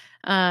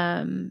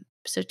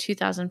 so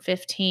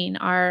 2015,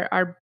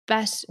 our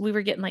best, we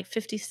were getting like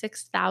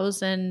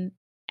 56,000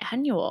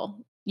 annual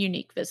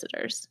unique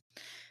visitors.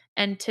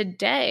 And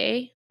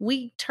today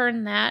we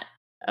turn that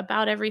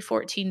about every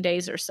 14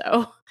 days or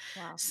so.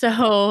 Wow.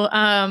 So,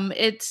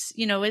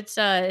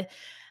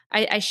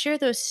 I share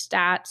those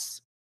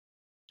stats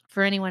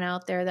for anyone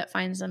out there that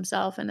finds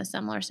themselves in a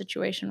similar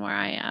situation where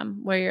I am,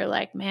 where you're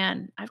like,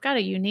 man, I've got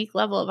a unique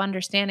level of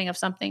understanding of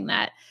something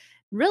that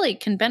really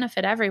can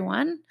benefit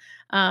everyone.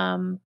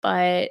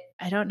 But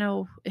I don't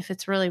know if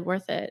it's really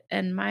worth it.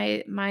 And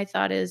my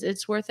thought is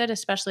it's worth it,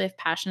 especially if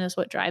passion is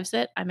what drives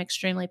it. I'm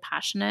extremely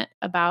passionate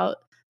about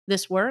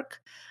this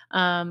work.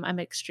 I'm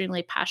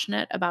extremely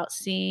passionate about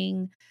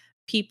seeing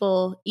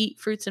people eat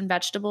fruits and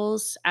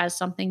vegetables as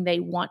something they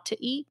want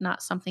to eat,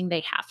 not something they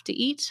have to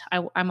eat.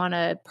 I'm on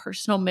a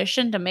personal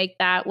mission to make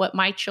that what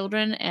my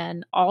children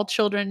and all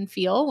children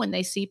feel when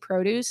they see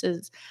produce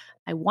is,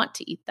 I want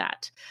to eat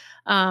that.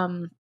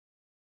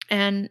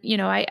 And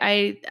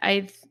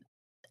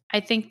I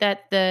think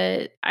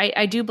that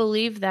I do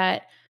believe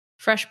that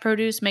fresh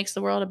produce makes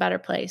the world a better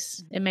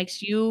place. It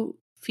makes you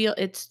feel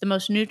it's the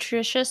most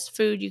nutritious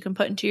food you can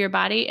put into your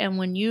body. And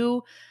when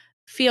you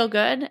feel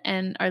good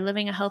and are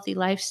living a healthy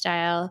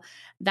lifestyle,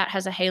 that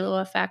has a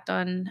halo effect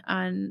on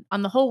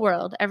the whole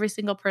world. Every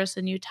single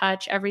person you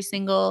touch, every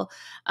single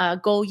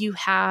goal you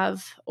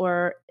have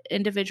or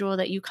individual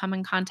that you come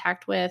in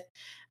contact with,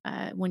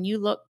 when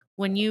you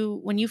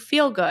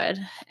feel good,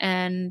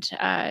 and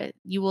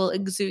you will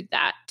exude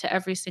that to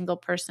every single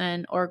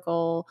person or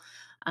goal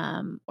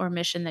or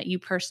mission that you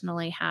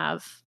personally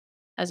have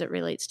as it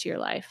relates to your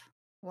life.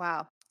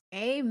 Wow.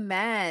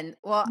 Amen.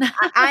 Well,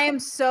 I am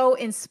so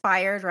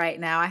inspired right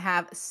now. I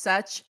have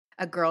such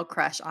a girl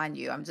crush on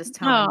you. I'm just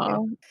telling you.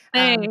 Oh, Um,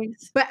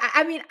 thanks. but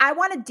I mean, I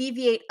want to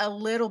deviate a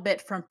little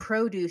bit from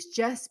produce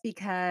just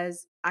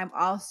because I'm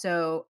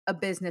also a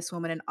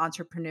businesswoman and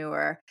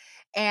entrepreneur.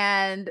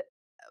 And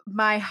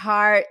my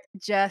heart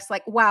just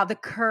like, wow, the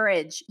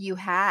courage you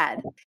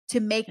had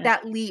to make Yeah.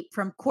 that leap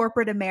from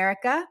corporate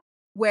America,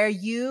 where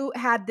you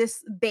had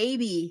this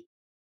baby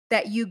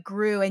that you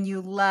grew and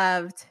you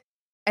loved,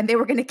 and they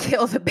were gonna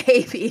kill the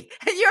baby.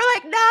 And you're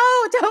like,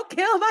 "No, don't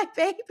kill my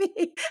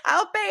baby.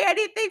 I'll pay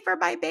anything for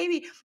my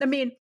baby." I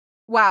mean,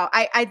 wow,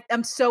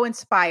 I'm so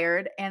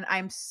inspired, and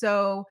I'm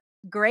so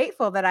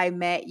grateful that I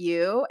met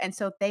you, and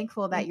so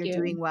thankful that Thank you're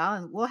doing you. well,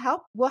 and we'll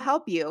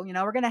help you.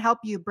 We're gonna help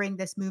you bring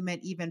this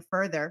movement even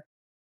further.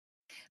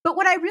 But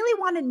what I really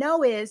wanna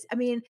know is, I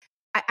mean,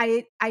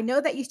 I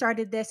know that you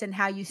started this and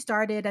how you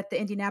started at the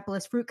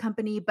Indianapolis Fruit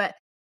Company, but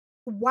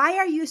why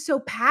are you so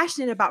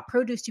passionate about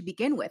produce to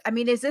begin with? I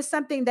mean, is this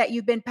something that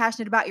you've been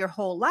passionate about your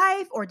whole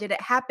life, or did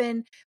it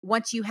happen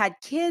once you had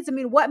kids? I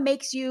mean, what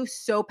makes you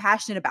so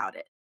passionate about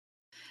it?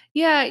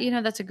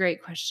 Yeah, that's a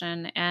great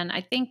question. And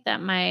I think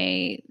that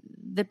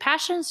the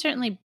passion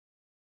certainly,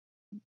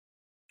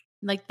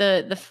 like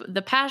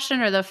the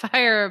passion or the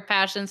fire of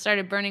passion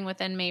started burning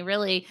within me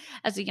really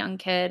as a young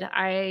kid.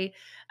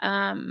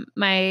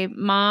 My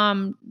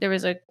mom, there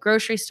was a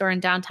grocery store in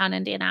downtown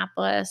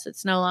Indianapolis.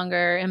 It's no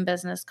longer in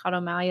business, called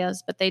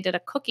O'Malia's, but they did a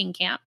cooking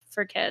camp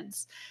for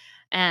kids.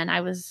 And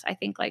I was, I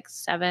think, like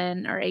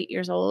 7 or 8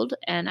 years old,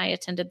 and I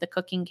attended the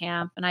cooking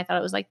camp, and I thought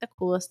it was like the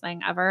coolest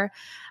thing ever,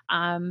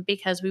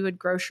 because we would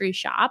grocery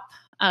shop.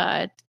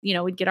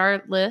 We'd get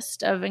our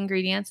list of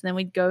ingredients, and then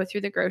we'd go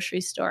through the grocery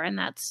store, and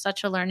that's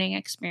such a learning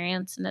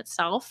experience in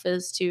itself,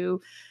 is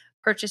to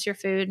purchase your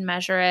food,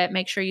 measure it,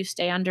 make sure you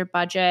stay under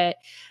budget,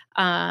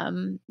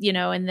 and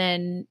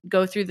then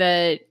go through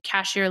the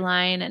cashier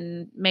line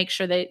and make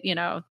sure that,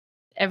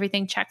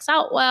 everything checks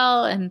out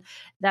well, and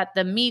that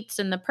the meats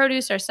and the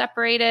produce are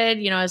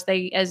separated, as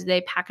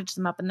they package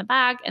them up in the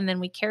bag. And then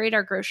we carried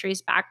our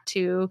groceries back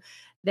to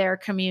their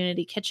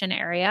community kitchen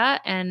area,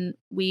 and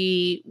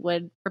we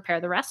would prepare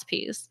the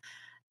recipes.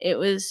 It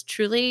was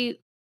truly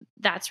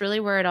That's really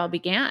where it all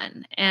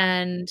began. Wow.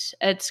 And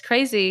it's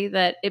crazy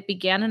that it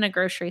began in a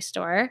grocery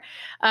store.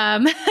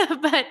 But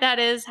that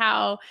is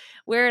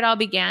where it all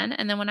began.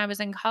 And then when I was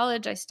in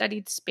college, I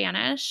studied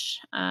Spanish.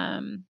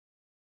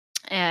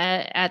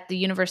 At the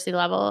university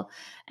level.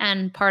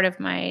 And part of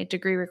my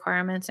degree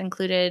requirements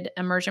included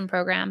immersion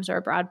programs or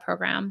abroad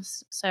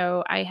programs.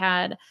 So I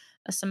had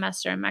a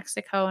semester in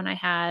Mexico, and I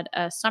had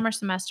a summer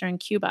semester in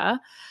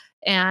Cuba.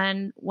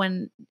 And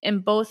when in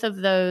both of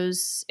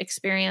those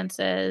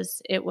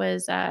experiences, it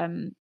was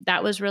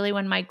that was really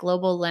when my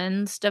global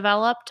lens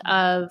developed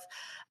of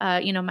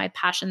my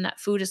passion that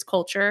food is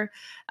culture.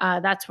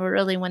 That's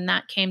really when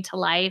that came to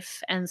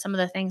life. And some of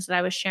the things that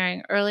I was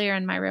sharing earlier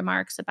in my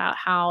remarks about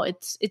how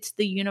it's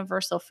the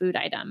universal food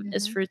item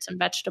is fruits and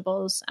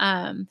vegetables.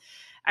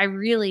 I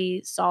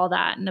really saw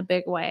that in a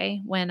big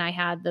way when I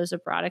had those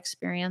abroad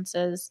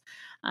experiences.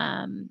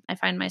 I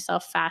find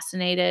myself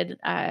fascinated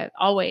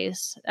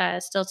always,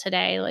 still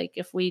today. Like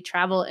if we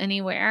travel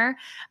anywhere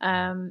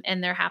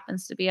and there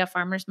happens to be a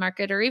farmer's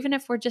market, or even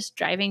if we're just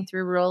driving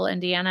through rural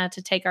Indiana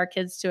to take our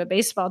kids to a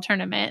baseball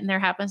tournament and there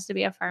happens to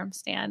be a farm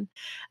stand,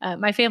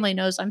 my family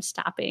knows I'm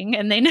stopping,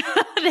 and they know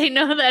they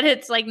know that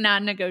it's like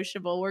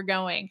non-negotiable. We're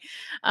going.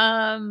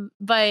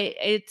 But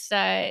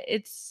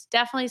it's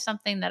definitely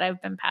something that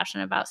I've been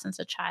passionate about since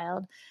a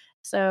child.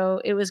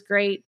 So it was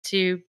great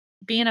to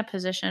be in a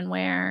position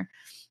where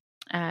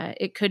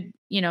it could,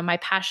 my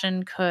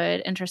passion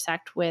could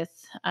intersect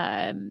with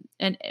and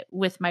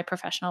with my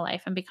professional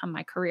life and become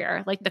my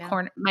career. Like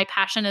my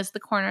passion is the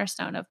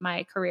cornerstone of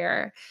my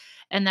career,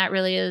 and that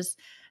really is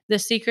the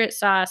secret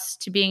sauce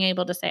to being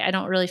able to say I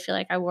don't really feel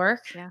like I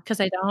work, because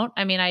I don't.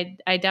 I mean,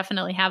 I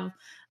definitely have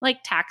like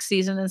tax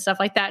season and stuff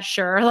like that.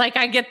 Sure, like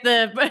I get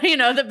the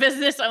the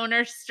business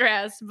owner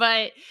stress,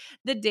 but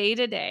the day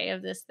to day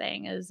of this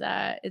thing is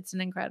it's an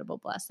incredible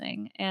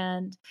blessing.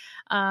 And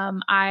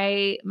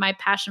my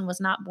passion was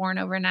not born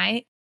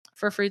overnight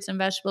for fruits and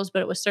vegetables,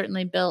 but it was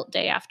certainly built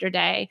day after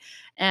day.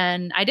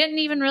 And I didn't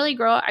even really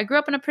I grew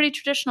up in a pretty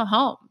traditional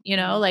home,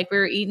 like we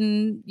were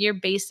eating your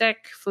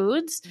basic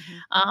foods,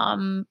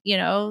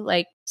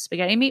 like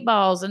spaghetti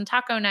meatballs and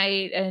taco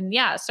night. And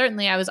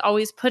certainly I was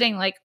always putting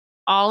like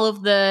all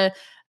of the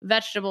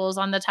vegetables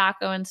on the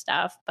taco and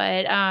stuff.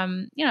 But,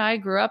 I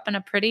grew up in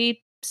a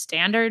pretty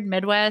standard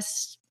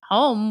Midwest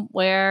home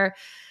where,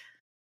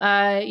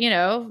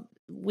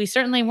 we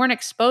certainly weren't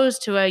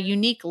exposed to a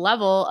unique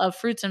level of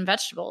fruits and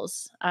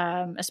vegetables,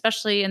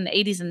 especially in the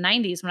 80s and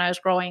 90s when I was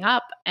growing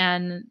up.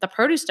 And the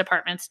produce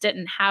departments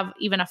didn't have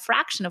even a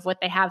fraction of what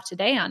they have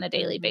today on a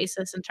daily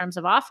basis in terms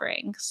of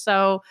offerings.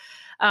 So,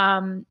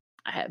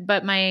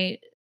 but my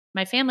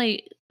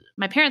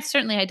parents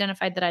certainly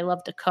identified that I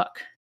love to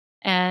cook,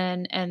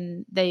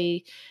 and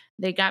they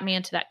got me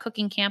into that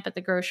cooking camp at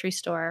the grocery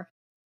store.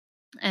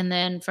 And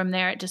then from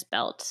there, it just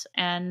built.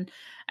 And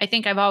I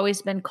think I've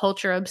always been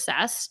culture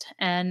obsessed.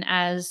 And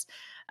as,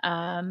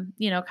 kind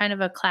of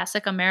a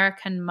classic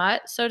American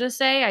mutt, so to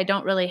say, I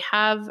don't really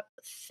have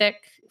thick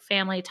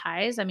family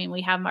ties. I mean,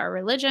 we have our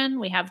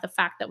religion, we have the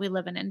fact that we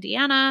live in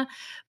Indiana,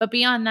 but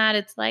beyond that,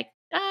 it's like,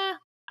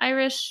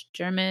 Irish,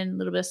 German, a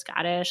little bit of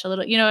Scottish, a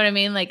little, you know what I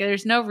mean? Like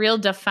there's no real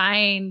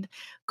defined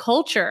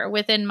culture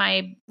within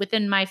my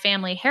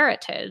family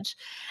heritage.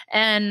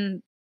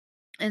 And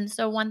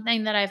so one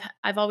thing that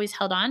I've always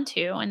held on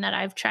to, and that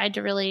I've tried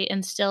to really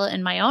instill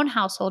in my own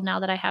household now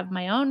that I have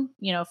my own,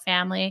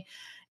 family,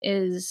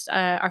 is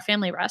our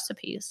family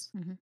recipes.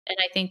 And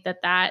I think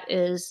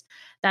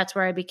that's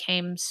where I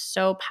became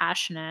so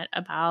passionate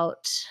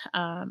about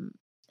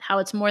how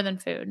it's more than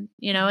food,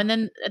 and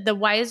then the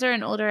wiser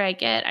and older I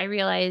get, I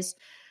realize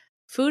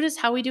food is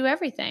how we do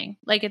everything.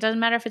 Like, it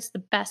doesn't matter if it's the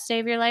best day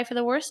of your life or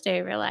the worst day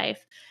of your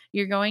life.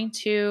 You're going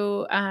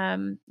to,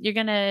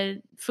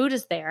 food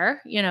is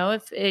there, it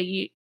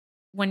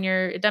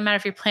doesn't matter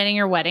if you're planning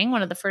your wedding,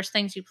 one of the first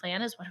things you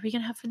plan is what are we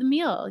going to have for the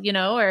meal,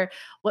 or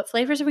what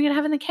flavors are we going to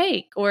have in the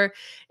cake? Or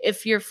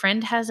if your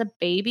friend has a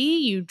baby,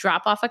 you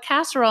drop off a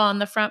casserole on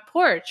the front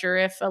porch. Or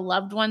if a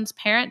loved one's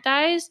parent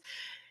dies,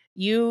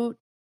 you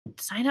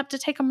sign up to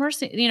take an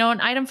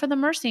item for the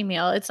mercy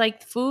meal. It's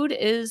like food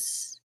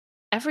is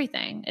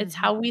everything. It's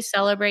how we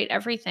celebrate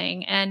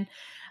everything. And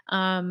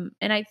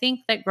I think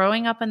that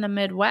growing up in the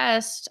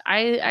Midwest,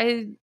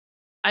 I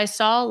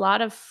saw a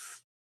lot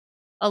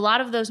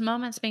of those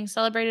moments being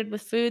celebrated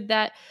with food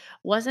that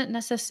wasn't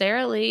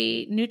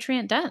necessarily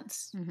nutrient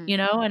dense,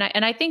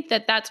 and I think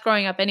that that's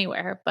growing up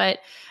anywhere. But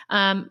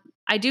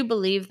I do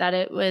believe that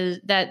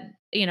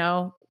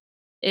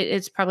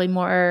it's probably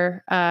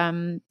more,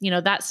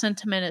 that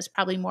sentiment is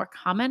probably more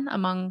common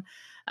among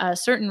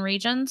certain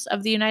regions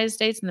of the United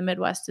States, and the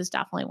Midwest is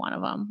definitely one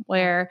of them,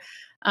 where,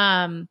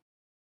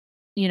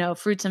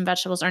 fruits and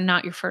vegetables are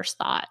not your first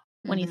thought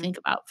when you think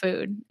about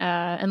food,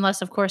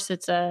 unless of course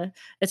it's a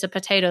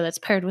potato that's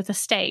paired with a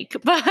steak,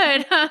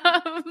 but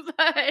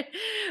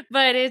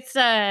it's,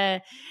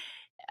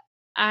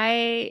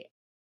 I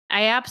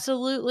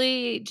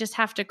absolutely just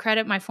have to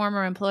credit my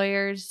former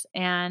employers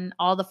and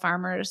all the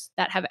farmers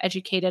that have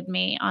educated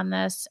me on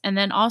this. And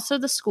then also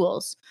the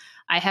schools.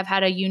 I have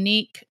had a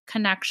unique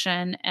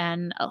connection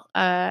and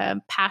a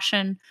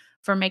passion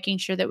for making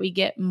sure that we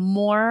get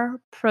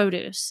more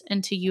produce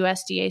into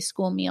USDA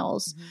school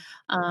meals.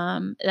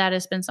 That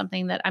has been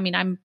something that,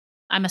 I'm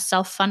I'm a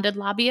self-funded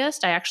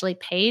lobbyist. I actually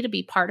pay to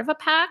be part of a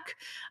PAC.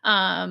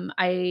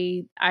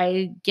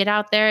 I get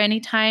out there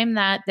anytime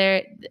that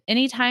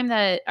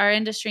our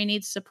industry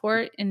needs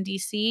support in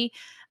DC.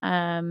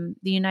 The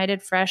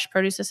United Fresh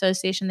Produce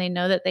Association, they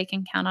know that they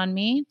can count on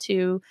me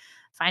to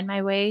find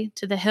my way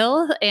to the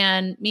Hill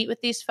and meet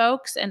with these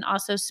folks and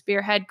also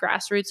spearhead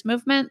grassroots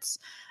movements.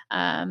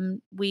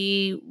 I'm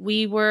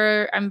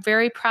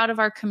very proud of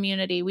our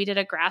community. We did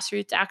a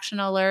grassroots action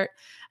alert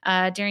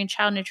during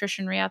child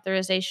nutrition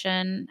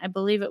reauthorization. I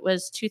believe it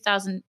was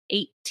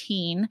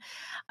 2018.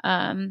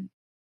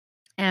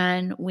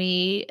 And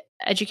we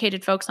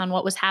educated folks on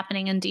what was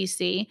happening in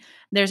DC.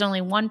 There's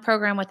only one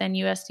program within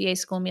USDA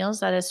school meals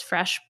that is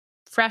fresh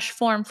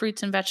form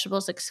fruits and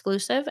vegetables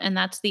exclusive, and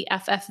that's the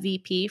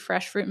FFVP,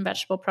 Fresh Fruit and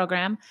Vegetable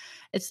Program.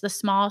 It's the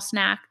small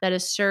snack that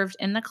is served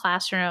in the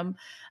classroom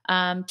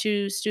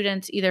to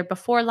students either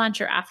before lunch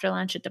or after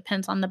lunch. It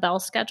depends on the bell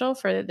schedule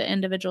for the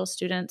individual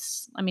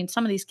students. I mean,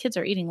 some of these kids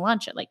are eating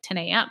lunch at like 10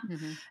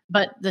 a.m.,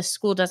 but the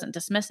school doesn't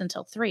dismiss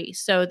until 3.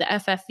 So the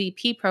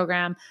FFVP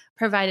program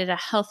provided a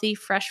healthy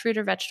fresh fruit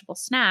or vegetable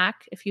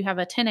snack. If you have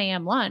a 10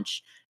 a.m.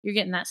 lunch, you're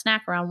getting that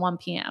snack around 1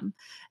 p.m.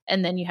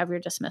 and then you have your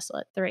dismissal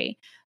at 3.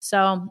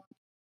 So,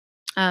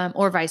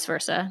 or vice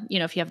versa.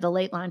 If you have the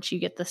late lunch, you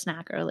get the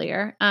snack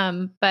earlier.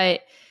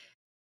 But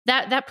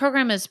that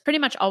program is pretty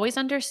much always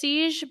under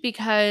siege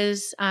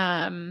because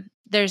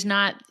there's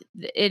not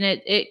in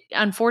it. It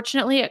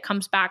unfortunately it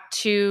comes back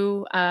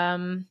to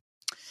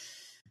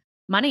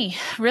money,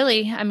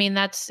 really. I mean,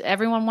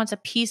 everyone wants a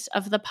piece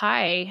of the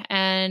pie.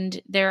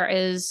 And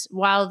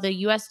while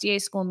the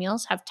USDA school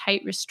meals have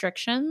tight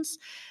restrictions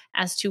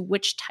as to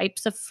which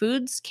types of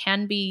foods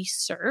can be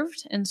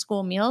served in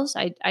school meals,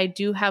 I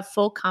do have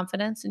full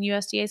confidence in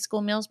USDA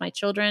school meals. My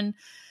children,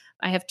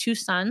 I have 2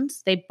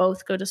 sons. They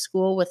both go to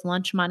school with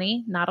lunch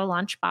money, not a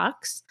lunch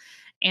box.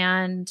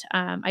 And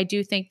I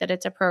do think that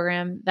it's a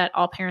program that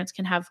all parents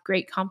can have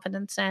great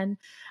confidence in.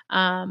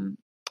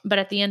 But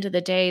at the end of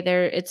the day,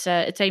 it's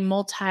a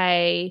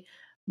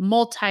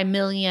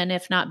multi-million,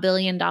 if not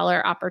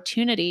billion-dollar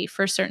opportunity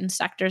for certain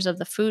sectors of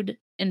the food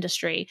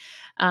industry,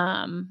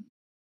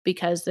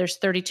 because there's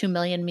 32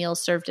 million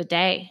meals served a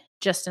day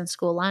just in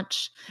school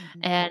lunch,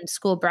 and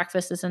school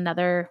breakfast is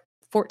another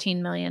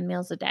 14 million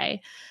meals a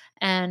day.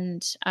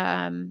 And,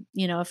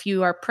 if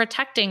you are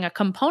protecting a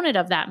component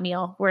of that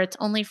meal where it's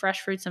only fresh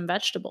fruits and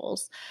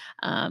vegetables,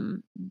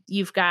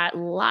 you've got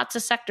lots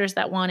of sectors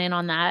that want in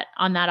on that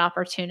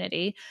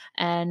opportunity.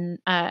 And,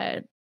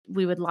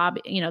 we would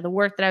lobby, the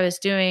work that I was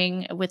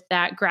doing with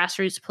that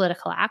grassroots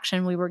political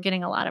action, we were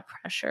getting a lot of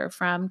pressure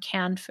from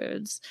canned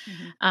foods,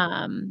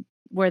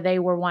 where they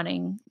were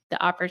wanting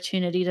the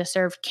opportunity to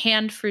serve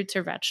canned fruits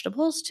or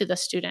vegetables to the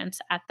students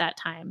at that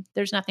time.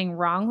 There's nothing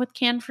wrong with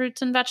canned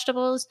fruits and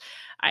vegetables.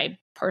 I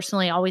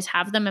personally always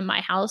have them in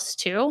my house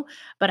too,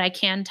 but I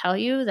can tell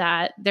you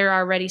that they're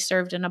already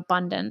served in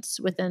abundance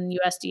within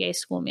USDA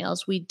school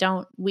meals.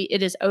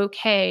 It is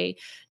okay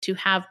to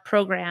have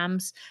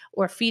programs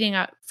or feeding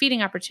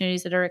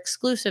opportunities that are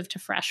exclusive to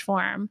fresh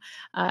form.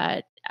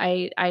 I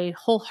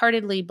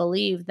wholeheartedly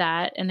believe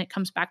that, and it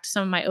comes back to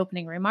some of my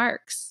opening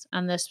remarks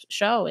on this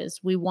show,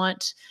 is we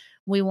want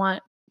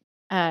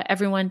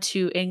everyone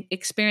to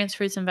experience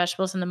fruits and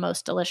vegetables in the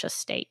most delicious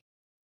state.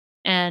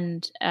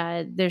 And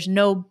there's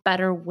no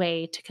better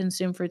way to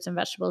consume fruits and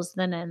vegetables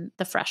than in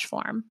the fresh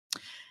form.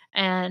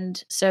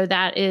 And so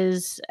that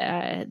is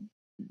a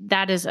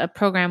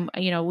program.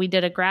 We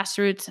did a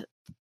grassroots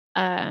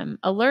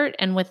alert,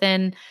 and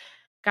within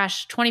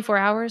 24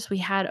 hours, we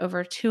had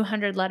over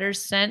 200 letters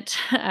sent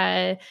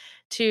to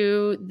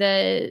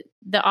the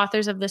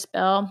authors of this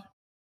bill,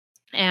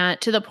 and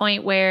to the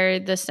point where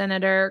the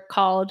senator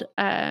called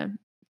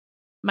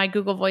my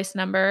Google Voice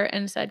number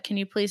and said, "Can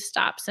you please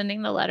stop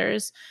sending the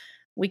letters?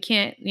 We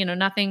can't,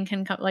 nothing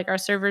can come, like our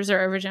servers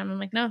are overjam." I'm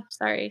like, "No,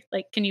 sorry.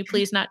 Like, can you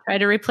please not try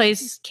to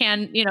replace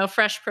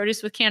fresh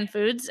produce with canned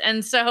foods?"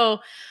 And so,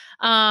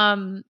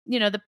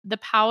 the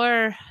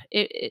power,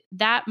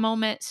 that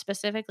moment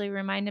specifically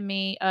reminded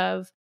me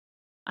of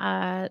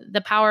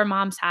the power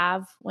moms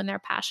have when they're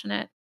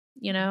passionate,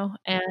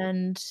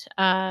 and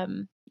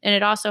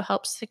it also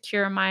helps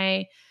secure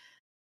my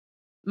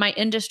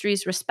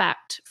industry's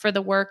respect for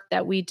the work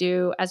that we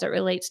do as it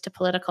relates to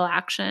political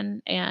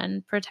action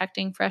and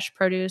protecting fresh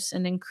produce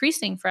and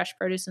increasing fresh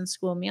produce in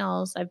school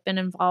meals. I've been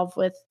involved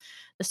with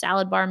the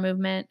salad bar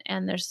movement,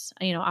 and there's,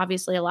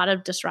 obviously a lot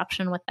of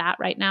disruption with that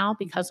right now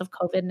because of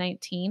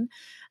COVID-19.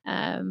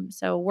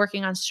 So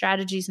working on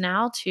strategies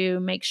now to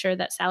make sure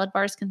that salad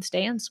bars can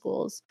stay in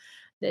schools.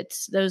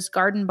 It's those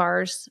garden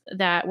bars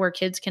where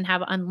kids can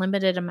have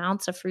unlimited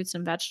amounts of fruits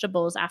and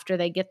vegetables after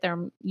they get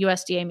their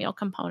USDA meal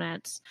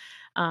components.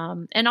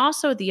 And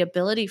also the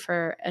ability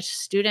for a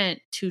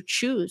student to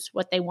choose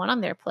what they want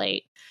on their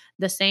plate.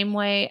 The same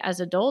way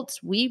as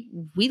adults, we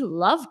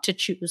love to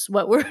choose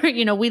what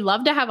we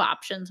love to have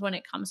options when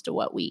it comes to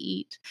what we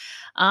eat.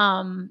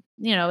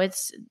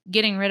 It's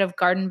getting rid of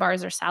garden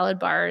bars or salad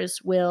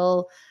bars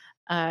will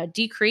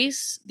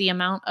decrease the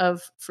amount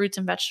of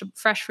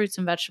fresh fruits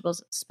and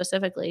vegetables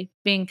specifically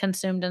being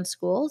consumed in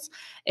schools.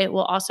 It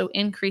will also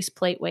increase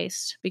plate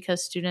waste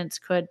because students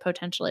could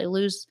potentially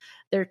lose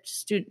their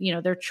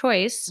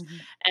choice.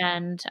 Mhm.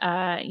 And,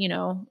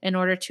 in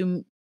order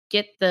to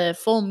get the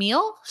full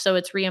meal, so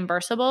it's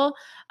reimbursable,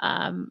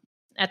 um,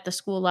 at the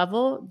school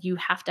level, you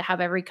have to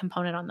have every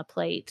component on the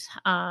plate.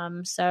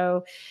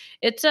 So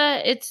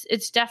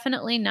it's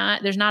definitely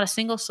not, there's not a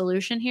single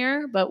solution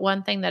here, but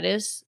one thing that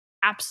is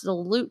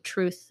absolute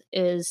truth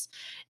is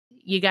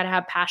you got to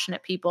have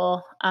passionate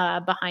people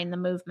behind the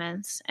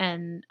movements,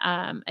 and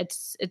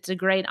it's a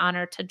great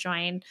honor to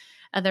join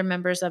other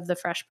members of the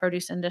fresh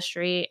produce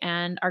industry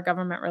and our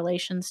government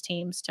relations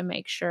teams to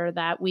make sure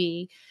that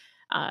we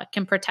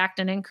can protect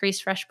and increase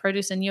fresh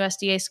produce in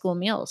USDA school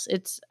meals.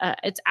 It's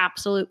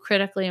absolute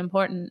critically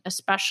important,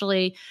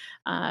 especially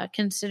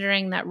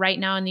considering that right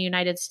now in the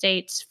United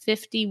States,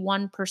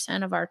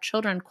 51% of our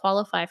children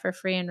qualify for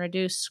free and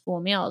reduced school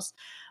meals.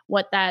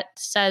 What that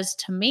says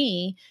to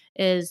me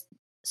is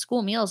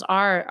school meals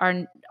are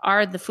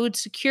the food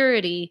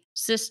security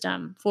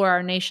system for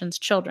our nation's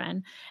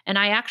children, and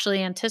I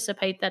actually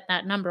anticipate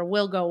that number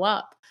will go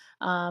up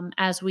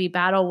as we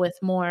battle with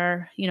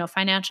more,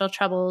 financial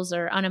troubles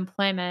or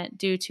unemployment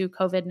due to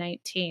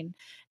COVID-19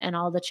 and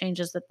all the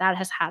changes that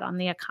has had on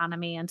the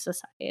economy and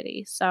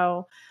society.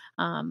 So,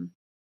 um,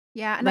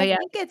 Yeah, and but I yeah,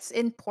 think it's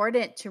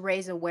important to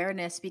raise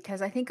awareness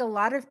because I think a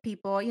lot of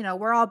people,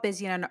 we're all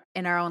busy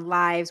in our own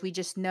lives. We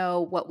just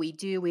know what we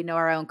do. We know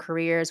our own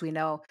careers. We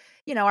know,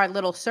 our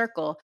little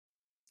circle.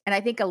 And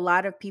I think a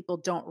lot of people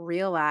don't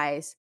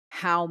realize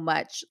how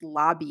much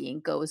lobbying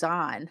goes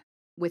on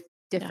with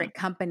yeah, different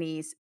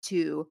companies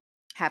to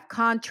have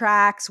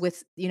contracts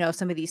with,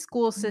 some of these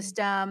school mhm,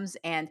 systems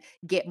and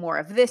get more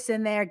of this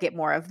in there, get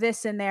more of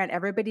this in there. And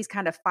everybody's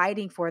kind of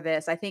fighting for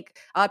this. I think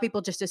a lot of people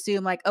just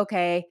assume, like,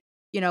 okay,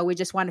 we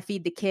just want to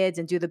feed the kids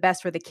and do the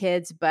best for the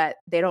kids, but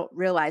they don't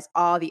realize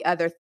all the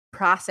other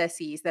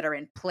processes that are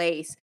in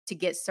place to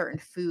get certain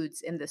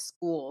foods in the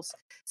schools.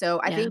 So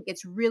I yeah. think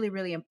it's really,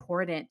 really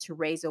important to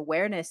raise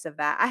awareness of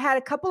that. I had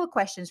a couple of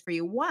questions for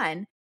you.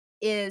 One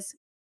is,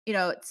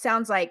 it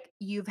sounds like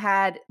you've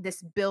had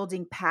this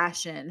building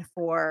passion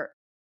for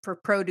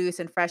produce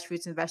and fresh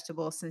fruits and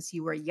vegetables since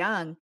you were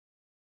young.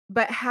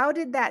 But how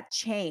did that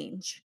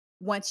change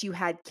once you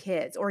had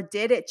kids? Or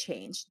did it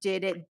change?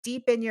 Did it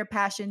deepen your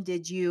passion?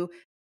 Did you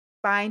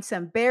find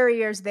some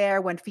barriers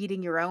there when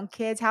feeding your own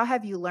kids? How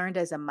have you learned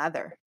as a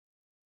mother?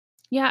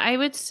 Yeah, I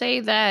would say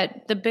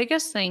that the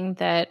biggest thing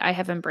that I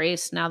have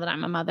embraced now that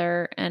I'm a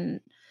mother, and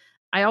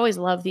I always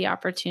love the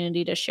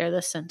opportunity to share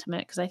this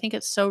sentiment because I think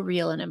it's so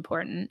real and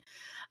important.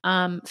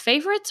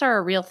 Favorites are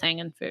a real thing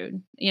in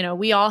food.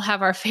 We all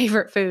have our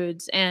favorite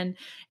foods, and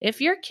if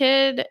your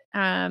kids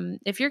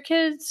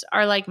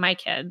are like my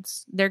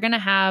kids, they're gonna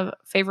have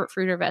favorite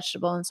fruit or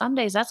vegetable. And some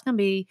days that's gonna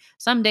be,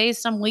 some days,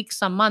 some weeks,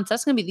 some months,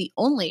 that's gonna be the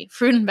only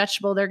fruit and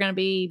vegetable they're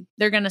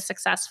gonna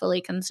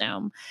successfully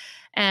consume.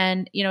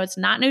 And it's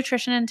not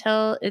nutrition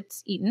until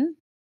it's eaten,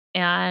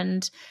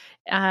 and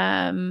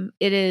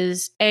it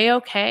is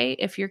a-okay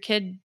if your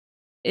kid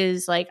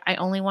is like, I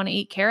only want to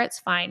eat carrots,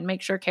 fine.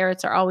 Make sure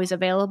carrots are always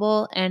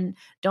available, and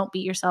don't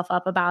beat yourself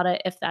up about it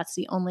if that's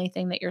the only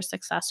thing that you're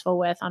successful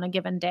with on a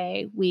given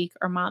day, week,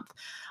 or month.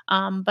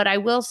 But I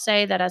will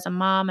say that as a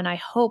mom, and I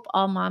hope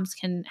all moms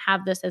can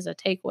have this as a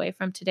takeaway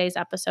from today's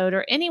episode,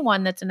 or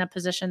anyone that's in a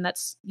position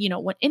that's,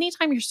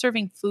 anytime you're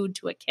serving food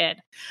to a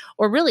kid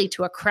or really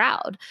to a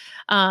crowd,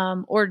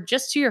 or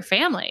just to your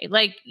family,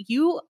 like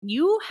you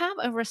have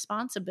a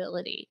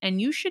responsibility,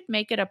 and you should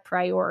make it a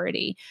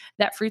priority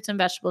that fruits and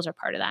vegetables are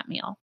part of that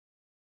meal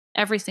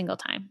every single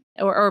time,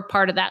 or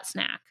part of that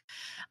snack.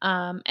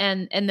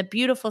 And the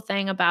beautiful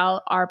thing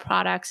about our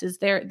products is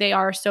they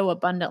are so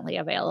abundantly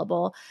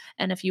available.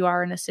 And if you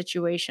are in a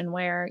situation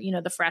where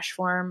the fresh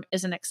form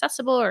isn't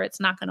accessible, or it's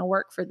not going to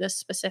work for this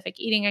specific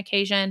eating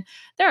occasion,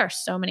 there are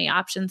so many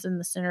options in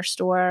the center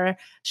store,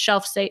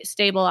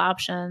 stable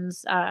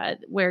options,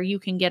 where you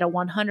can get a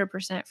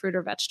 100% fruit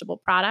or vegetable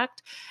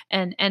product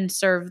and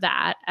serve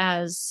that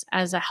as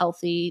a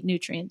healthy,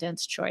 nutrient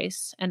dense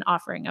choice and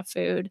offering of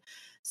food.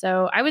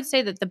 So I would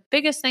say that the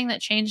biggest thing that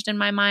changed in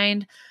my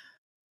mind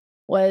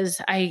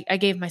was I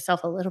gave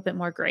myself a little bit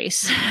more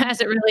grace Mhm.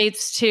 as it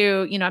relates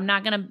to, I'm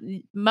not gonna,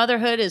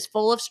 motherhood is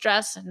full of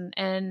stress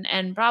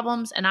and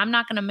problems, and I'm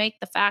not gonna make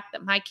the fact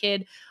that my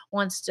kid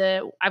wants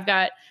to, I've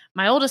got,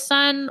 my oldest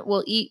son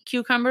will eat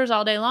cucumbers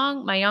all day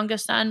long, my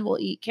youngest son will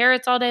eat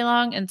carrots all day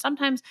long, and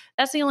sometimes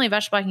that's the only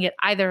vegetable I can get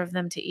either of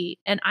them to eat.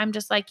 And I'm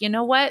just like, you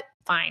know what?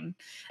 Fine.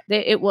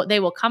 They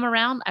will come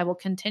around. I will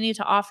continue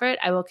to offer it.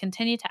 I will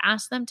continue to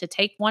ask them to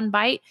take one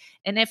bite.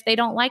 And if they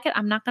don't like it,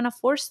 I'm not going to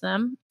force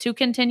them to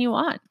continue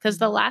on, because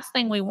the Mhm. last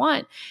thing we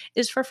want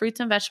is for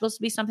fruits and vegetables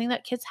to be something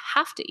that kids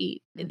have to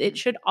eat. It Mhm.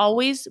 should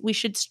always, we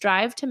should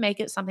strive to make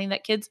it something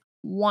that kids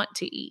want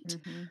to eat.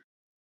 Mhm.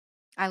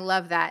 I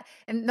love that.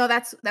 And no,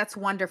 that's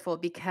wonderful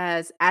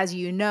because as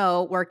you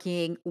know,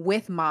 working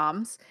with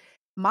moms,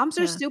 moms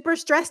are Yeah. super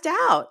stressed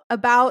out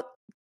about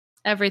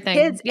Everything.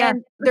 kids Yeah.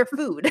 and their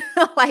food.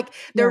 Like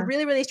they're Yeah.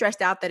 really, really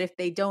stressed out that if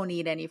they don't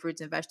eat any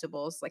fruits and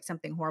vegetables, like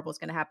something horrible is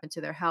going to happen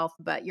to their health.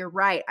 But you're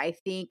right. I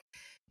think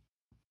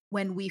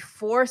when we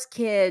force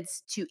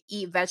kids to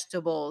eat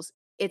vegetables,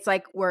 it's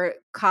like we're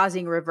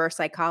causing reverse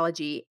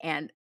psychology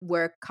and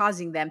we're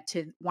causing them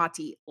to want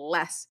to eat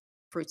less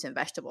fruits and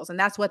vegetables. And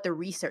that's what the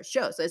research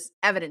shows. So it's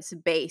evidence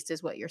based,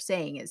 is what you're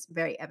saying, is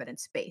very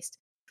evidence based.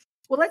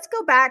 Well, let's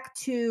go back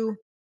to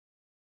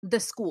the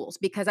schools,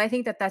 because I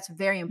think that that's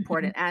very Mhm.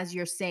 important. As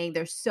you're saying,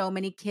 there's so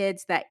many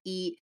kids that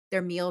eat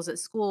their meals at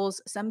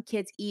schools. Some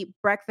kids eat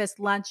breakfast,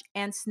 lunch,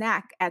 and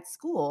snack at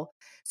school.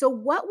 So,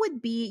 what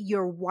would be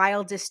your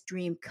wildest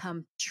dream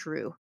come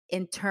true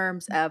in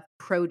terms of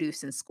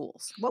produce in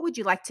schools? What would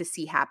you like to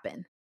see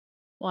happen?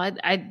 Well,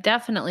 I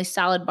definitely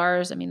salad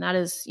bars. I mean, that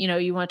is,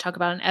 you want to talk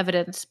about an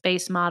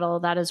evidence-based model,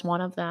 that is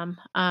one of them.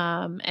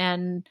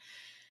 And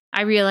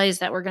I realize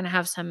that we're going to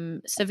have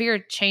some severe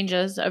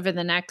changes over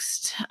the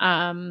next,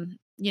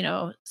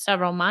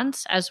 several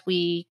months as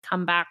we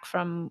come back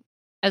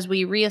as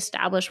we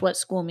reestablish what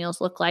school meals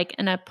look like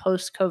in a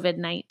post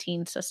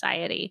COVID-19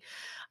 society.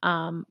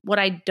 What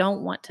I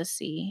don't want to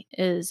see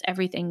is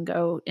everything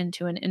go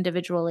into an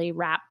individually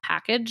wrapped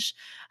package.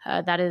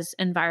 That's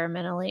an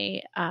environmental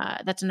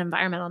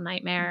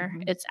nightmare.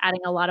 Mhm. It's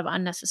adding a lot of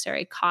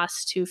unnecessary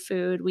costs to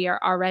food. We are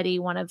already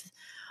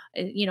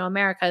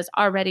America is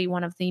already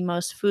one of the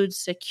most food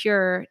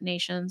secure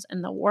nations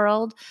in the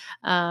world,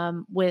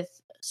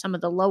 with some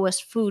of the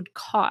lowest food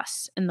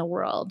costs in the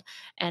world.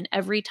 And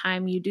every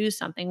time you do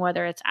something,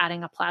 whether it's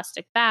adding a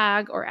plastic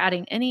bag or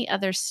adding any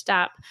other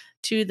step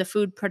to the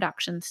food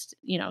production,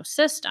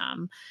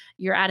 system,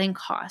 you're adding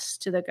costs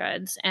to the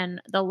goods. And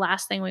the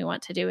last thing we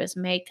want to do is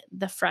make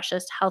the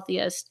freshest,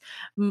 healthiest,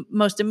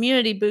 most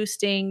immunity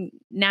boosting,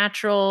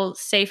 natural,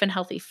 safe, and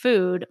healthy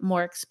food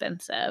more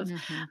expensive,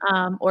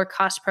 Mhm. or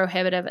cost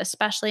prohibitive,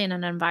 especially in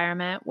an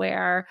environment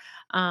where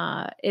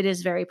it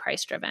is very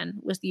price driven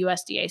with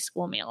USDA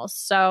school meals.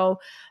 So,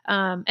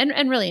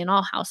 and really in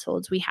all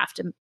households, we have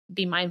to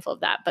be mindful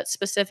of that, but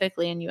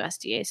specifically in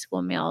USDA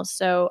school meals.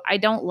 So I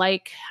don't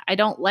like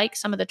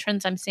some of the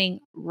trends I'm seeing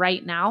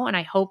right now, and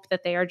I hope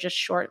that they are just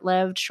short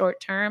lived,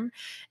 short term,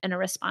 in a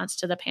response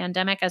to the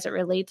pandemic as it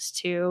relates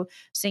to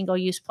single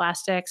use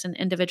plastics and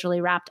individually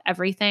wrapped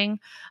everything.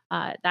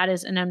 That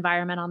is an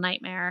environmental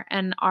nightmare,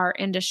 and our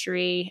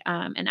industry,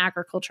 and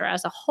agriculture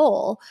as a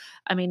whole.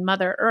 I mean,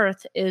 Mother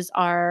Earth is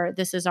our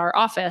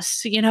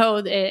office,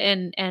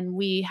 and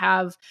we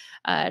have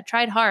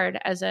tried hard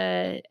as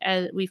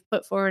we've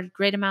put forward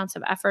great amounts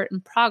of effort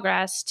and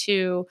progress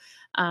to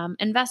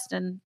invest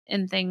in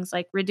things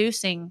like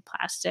reducing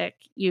plastic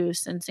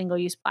use and single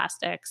use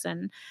plastics,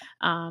 and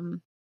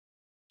um,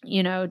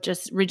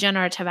 just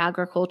regenerative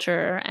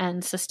agriculture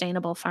and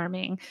sustainable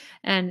farming,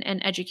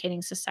 and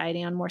educating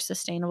society on more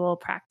sustainable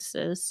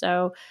practices.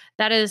 So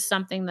that is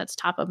something that's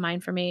top of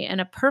mind for me. In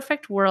a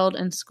perfect world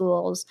in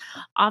schools,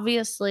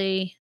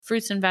 obviously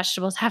fruits and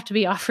vegetables have to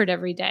be offered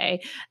every day.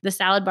 The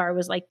salad bar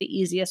was like the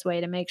easiest way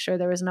to make sure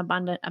there was an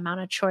abundant amount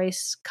of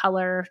choice,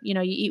 color.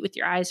 You eat with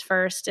your eyes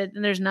first.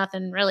 And there's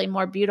nothing really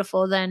more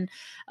beautiful than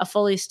a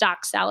fully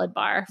stocked salad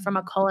bar from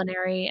a Mhm.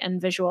 culinary and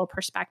visual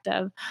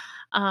perspective.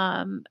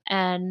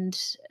 And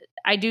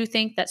I do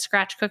think that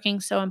scratch cooking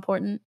is so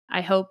important. I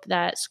hope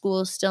that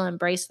schools still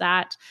embrace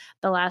that.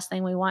 The last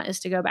thing we want is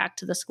to go back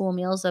to the school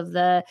meals of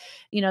that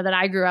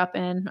I grew up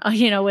in,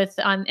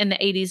 in the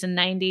 80s and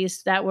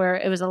 90s,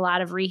 it was a lot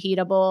of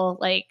reheatable,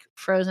 like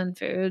frozen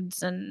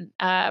foods and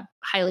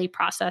highly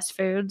processed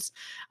foods.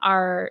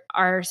 Our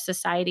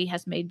society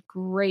has made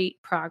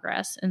great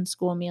progress in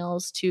school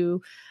meals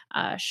to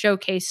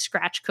showcase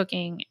scratch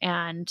cooking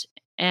and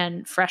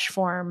fresh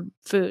form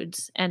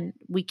foods, and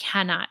we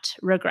cannot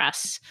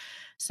regress.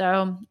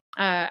 So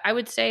I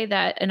would say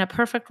that in a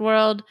perfect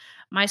world,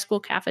 my school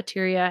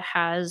cafeteria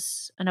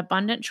has an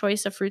abundant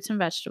choice of fruits and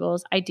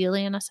vegetables,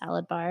 ideally in a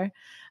salad bar,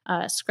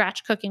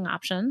 scratch cooking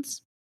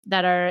options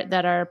that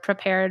are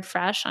prepared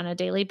fresh on a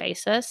daily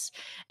basis,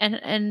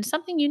 and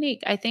something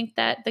unique. I think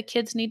that the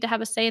kids need to have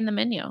a say in the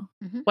menu.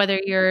 Mhm. Whether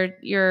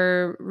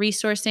you're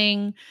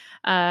resourcing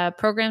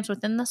programs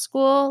within the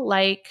school,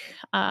 like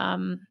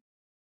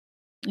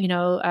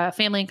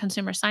family and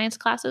consumer science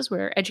classes,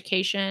 where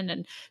education,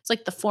 and it's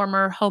like the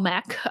former home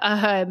ec,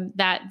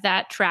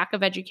 that track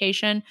of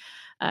education.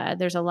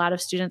 There's a lot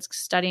of students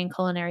studying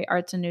culinary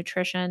arts and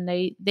nutrition.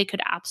 They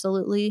could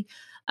absolutely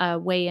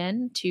weigh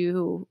in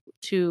to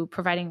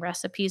providing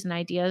recipes and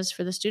ideas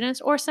for the students,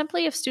 or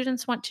simply if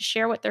students want to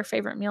share what their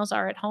favorite meals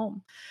are at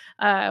home,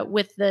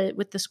 with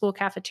the school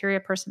cafeteria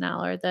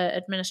personnel or the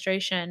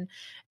administration,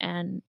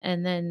 and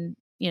then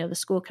the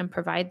school can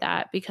provide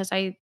that, because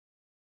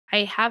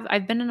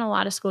I've been in a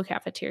lot of school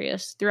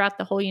cafeterias throughout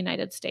the whole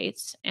United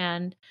States,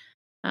 and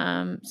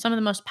some of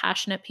the most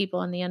passionate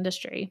people in the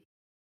industry,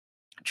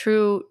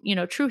 true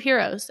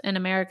heroes in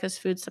America's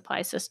food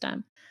supply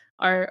system,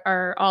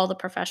 are all the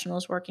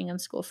professionals working in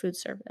school food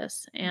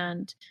service.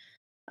 And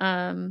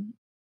um,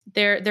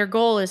 their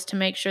goal is to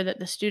make sure that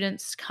the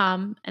students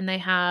come and they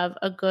have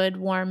a good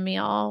warm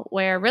meal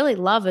where really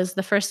love is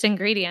the first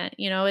ingredient.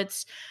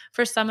 It's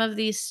for some of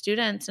these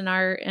students in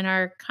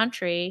our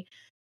country,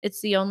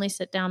 it's the only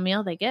sit down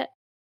meal they get.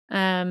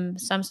 Some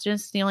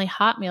students, it's the only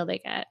hot meal they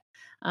get.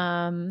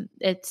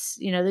 It's,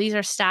 these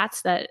are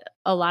stats that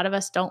a lot of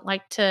us don't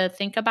like to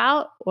think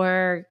about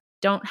or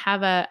don't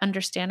have a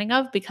understanding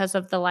of because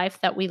of the life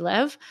that we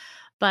live,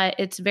 but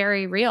it's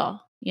very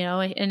real.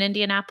 In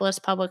Indianapolis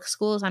public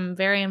schools, I'm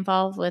very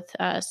involved with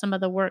some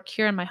of the work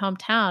here in my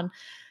hometown.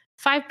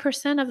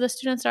 5% of the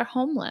students are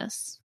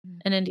homeless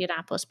in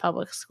Indianapolis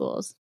public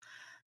schools.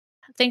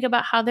 Think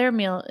about how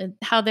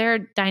their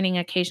dining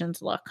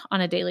occasions look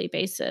on a daily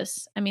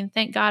basis. I mean,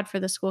 thank God for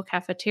the school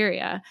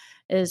cafeteria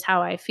is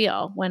how I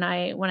feel when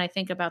I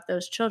think about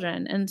those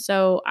children. And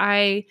so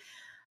I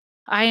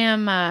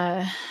am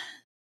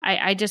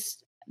I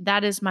just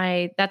that's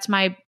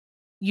my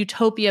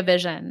utopia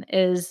vision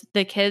is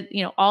the kid,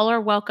 all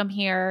are welcome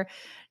here.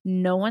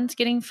 No one's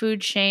getting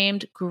food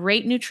shamed.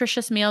 Great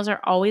nutritious meals are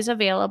always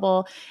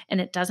available.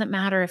 And it doesn't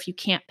matter if you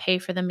can't pay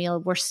for the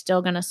meal, we're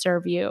still going to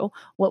serve you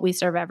what we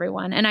serve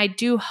everyone. And I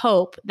do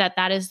hope that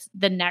that is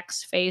the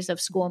next phase of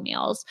school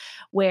meals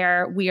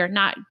where we are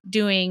not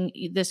doing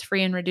this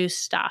free and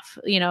reduced stuff.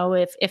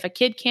 If a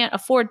kid can't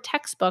afford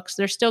textbooks,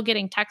 they're still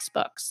getting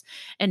textbooks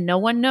and no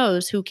one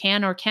knows who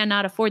can or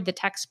cannot afford the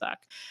textbook.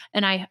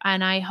 And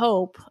I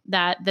hope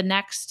that the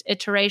next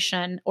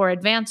iteration or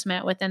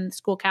advancement within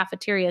school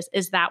cafeterias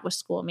is that with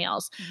school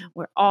meals,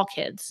 where all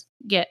kids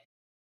get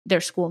their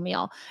school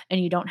meal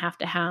and you don't have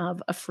to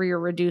have a free or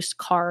reduced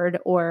card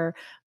or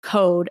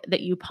code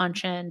that you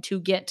punch in to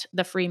get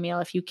the free meal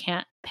if you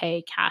can't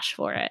pay cash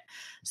for it.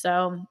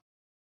 So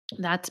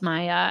that's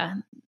my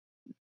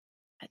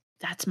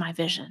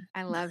vision.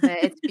 I love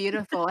it. It's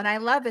beautiful. And I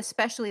love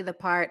especially the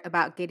part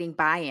about getting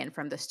buy-in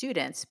from the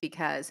students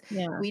because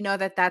Yeah. we know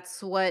that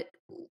that's what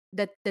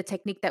the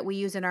technique that we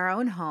use in our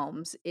own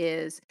homes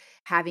is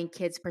having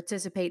kids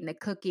participate in the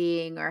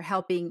cooking or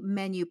helping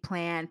menu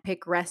plan,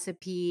 pick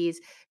recipes,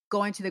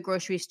 going to the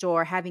grocery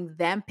store, having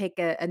them pick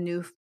a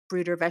new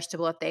fruit or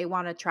vegetable if they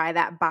want to try.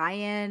 That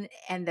buy-in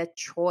and the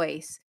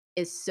choice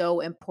is so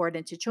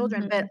important to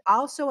children, but Mhm.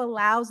 also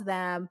allows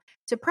them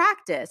to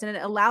practice and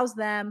it allows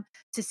them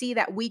to see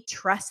that we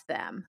trust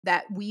them,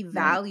 that we Right.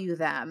 value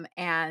them,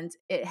 and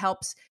it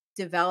helps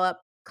develop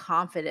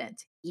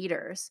confident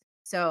eaters.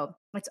 So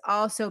it's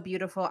all so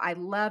beautiful. I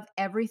love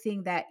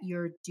everything that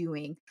you're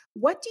doing.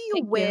 What do you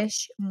Thank you.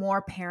 wish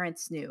more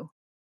parents knew?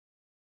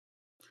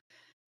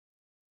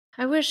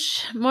 I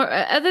wish more,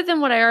 other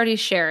than what I already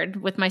shared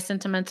with my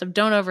sentiments of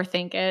don't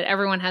overthink it.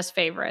 Everyone has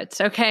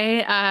favorites.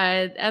 Okay.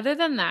 Other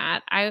than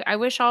that, I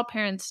wish all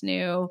parents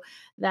knew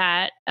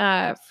that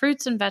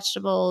fruits and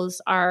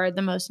vegetables are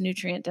the most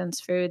nutrient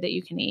dense food that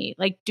you can eat.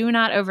 Like, do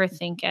not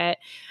overthink it.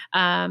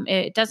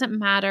 It doesn't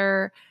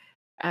matter.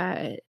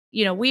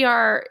 We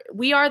are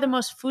the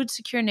most food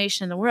secure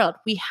nation in the world.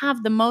 We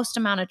have the most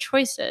amount of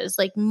choices.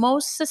 Like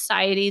most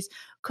societies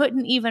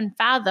couldn't even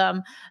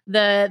fathom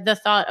the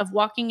thought of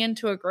walking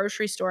into a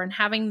grocery store and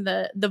having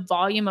the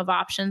volume of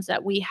options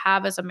that we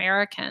have as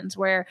Americans,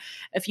 where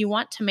if you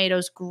want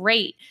tomatoes,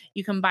 great,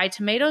 you can buy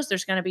tomatoes.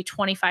 There's going to be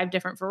 25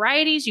 different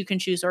varieties. You can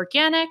choose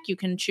organic, you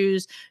can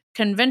choose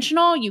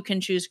conventional, you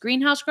can choose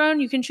greenhouse grown,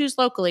 you can choose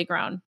locally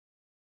grown.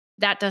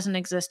 That doesn't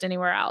exist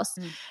anywhere else.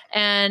 Mm,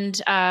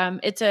 And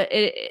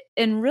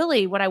and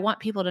really what I want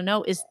people to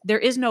know is there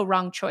is no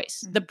wrong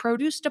choice. The mhm.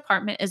 produce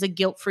department is a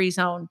guilt-free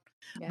zone.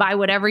 Yeah. Buy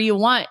whatever you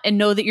want and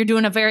know that you're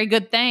doing a very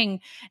good thing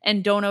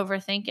and don't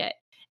overthink it.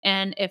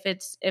 And if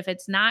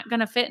it's not going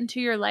to fit into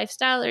your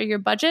lifestyle or your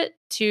budget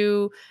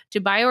to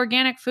buy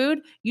organic food,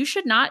 you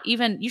should not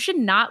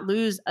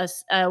lose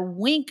a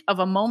wink of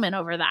a moment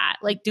over that.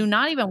 Like, do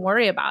not even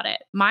worry about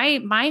it.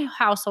 My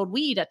household,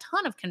 we eat a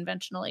ton of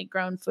conventionally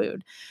grown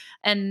food,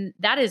 and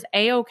that is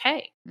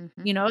a-okay.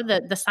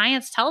 Mhm, The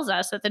science tells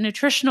us that the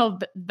nutritional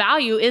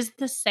value is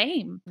the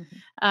same.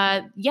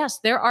 mhm, Yes,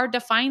 there are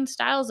defined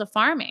styles of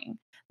farming,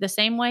 the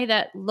same way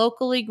that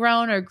locally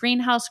grown or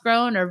greenhouse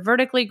grown or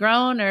vertically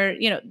grown, or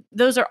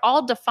those are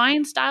all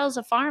defined styles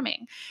of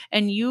farming,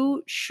 and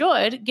you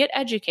should get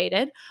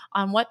educated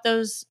on what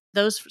those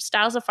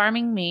styles of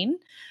farming mean.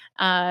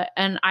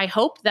 And I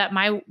hope that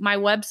my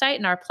website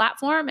and our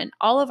platform and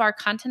all of our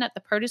content at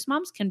the Produce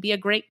Moms can be a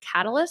great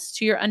catalyst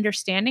to your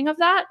understanding of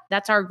that.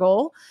 That's our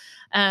goal.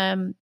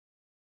 Um,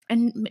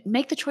 and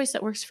make the choice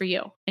that works for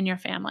you and your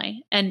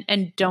family,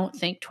 and don't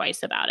think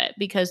twice about it,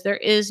 because there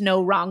is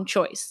no wrong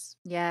choice.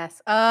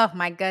 yes. Oh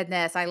my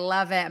goodness. I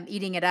love it. I'm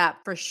eating it up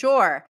for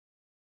sure.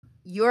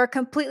 You're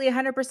completely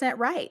 100%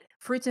 right.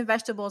 Fruits and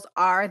vegetables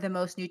are the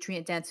most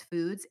nutrient dense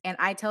foods. And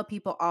I tell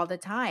people all the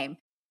time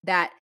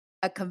that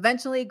a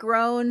conventionally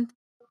grown,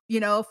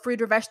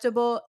 fruit or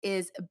vegetable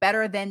is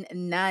better than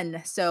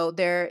none. So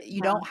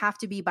you Yeah. don't have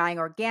to be buying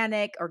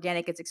organic.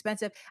 Organic is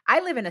expensive.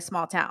 I live in a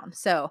small town,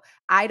 so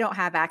I don't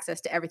have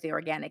access to everything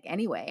organic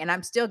anyway. And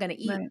I'm still going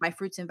to eat Right. my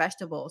fruits and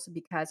vegetables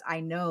because I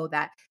know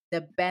that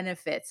the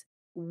benefits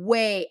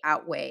way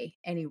outweigh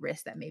any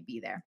risk that may be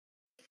there.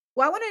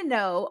 Well, I want to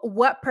know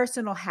what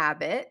personal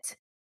habit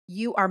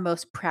you are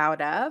most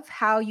proud of,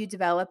 how you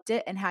developed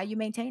it, and how you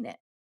maintain it.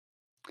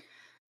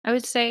 I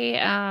would say,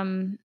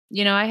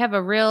 I have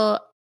a real,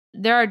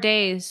 there are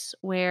days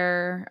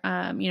where,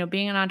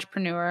 being an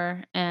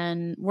entrepreneur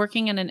and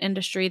working in an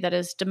industry that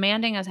is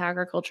demanding as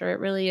agriculture, it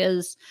really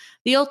is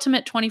the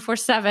ultimate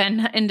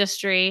 24/7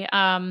 industry.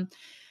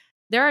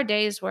 There are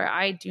days where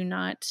I do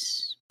not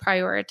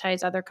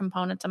prioritize other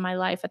components of my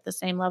life at the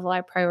same level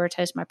I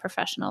prioritize my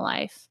professional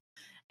life.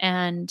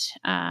 And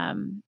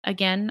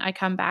again, I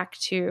come back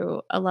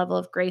to a level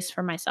of grace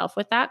for myself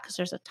with that because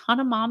there's a ton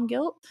of mom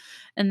guilt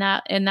in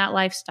that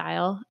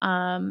lifestyle.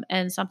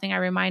 And something I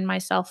remind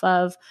myself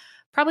of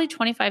probably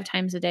 25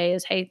 times a day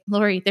is, hey,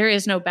 Lori, there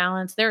is no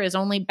balance. There is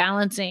only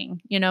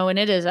balancing, and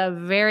it is a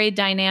very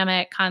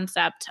dynamic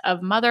concept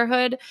of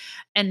motherhood.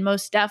 And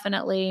most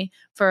definitely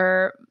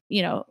for,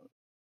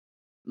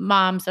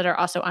 moms that are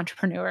also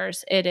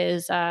entrepreneurs, it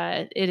is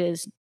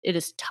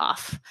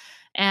tough.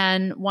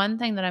 And one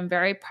thing that I'm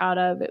very proud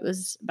of, it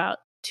was about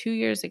 2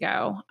 years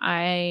ago,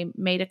 I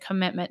made a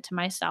commitment to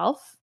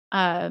myself.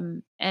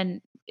 And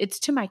it's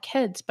to my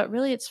kids, but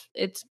really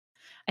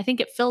I think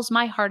it fills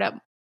my heart up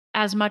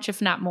as much,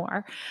 if not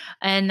more.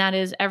 And that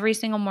is every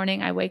single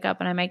morning I wake up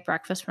and I make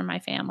breakfast for my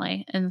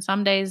family. And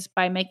some days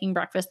by making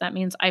breakfast, that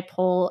means I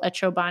pull a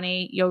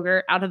Chobani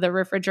yogurt out of the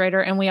refrigerator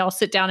and we all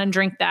sit down and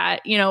drink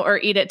that, or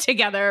eat it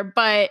together.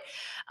 But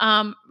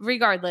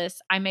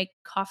regardless, I make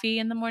coffee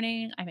in the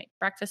morning, I make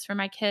breakfast for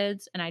my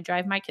kids, and I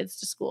drive my kids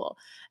to school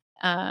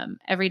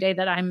every day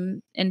that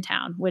I'm in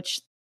town, which,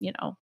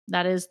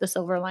 that is the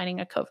silver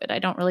lining of COVID. I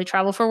don't really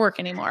travel for work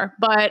anymore,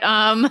 but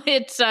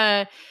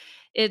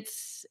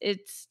it's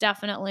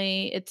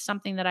definitely, it's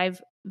something that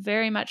I've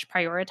very much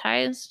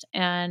prioritized,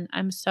 and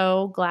I'm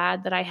so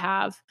glad that I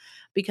have,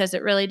 because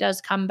it really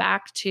does come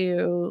back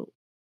to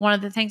one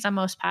of the things I'm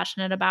most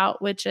passionate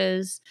about, which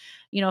is,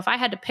 if I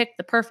had to pick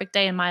the perfect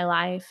day in my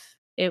life,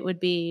 it would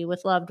be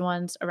with loved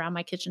ones around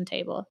my kitchen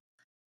table.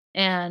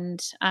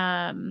 And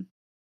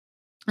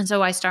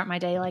so I start my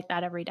day like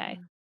that every day.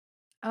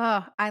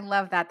 Oh, I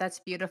love that. That's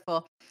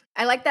beautiful.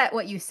 I like that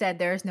what you said,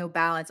 there is no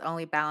balance,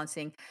 only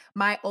balancing.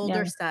 My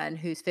older Yeah. son,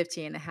 who's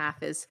 15 and a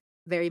half, is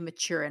very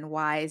mature and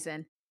wise.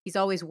 And he's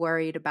always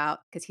worried about,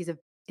 because he's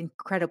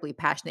incredibly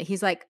passionate.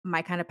 He's like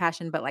my kind of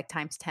passion, but like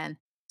times 10.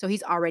 So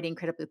he's already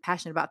incredibly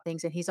passionate about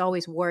things. And he's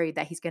always worried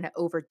that he's going to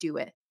overdo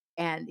it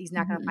and he's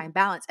not going to Mhm. find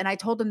balance. And I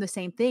told him the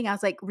same thing. I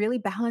was like, really,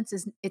 balance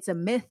it's a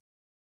myth.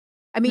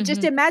 I mean,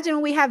 just Mhm. imagine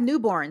when we have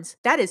newborns,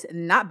 that is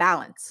not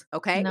balance,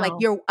 okay? Like, No.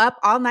 you're up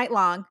all night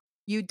long.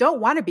 You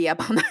don't wanna be up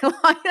all night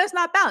long. That's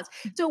not balance.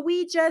 So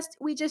we just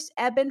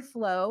ebb and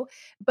flow,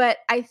 but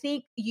I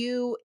think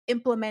you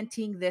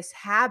implementing this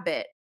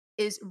habit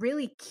is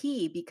really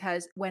key,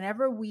 because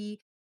whenever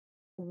we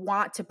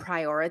want to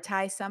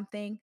prioritize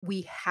something,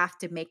 we have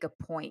to make a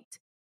point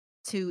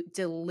to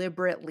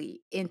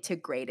deliberately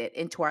integrate it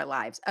into our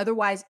lives.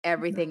 Otherwise, Mhm.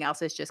 everything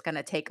else is just going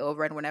to take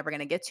over and we're never going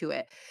to get to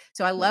it.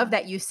 So I love Yeah.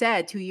 that you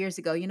said 2 years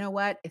ago, you know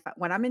what?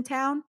 When I'm in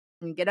town,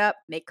 I'm gonna get up,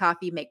 make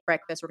coffee, make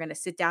breakfast. We're going to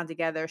sit down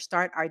together,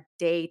 start our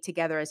day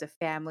together as a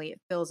family.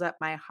 It fills up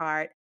my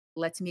heart,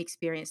 lets me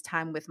experience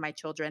time with my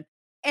children.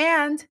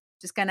 And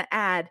just going to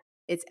add,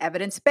 it's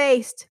evidence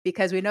based,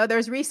 because we know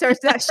there's research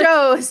that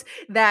shows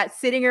that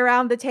sitting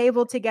around the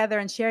table together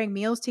and sharing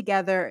meals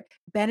together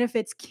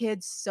benefits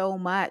kids so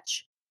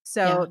much.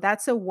 Yeah. So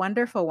that's a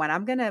wonderful one.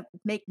 I'm gonna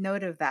make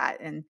note of that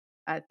and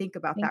think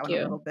about that Thank one a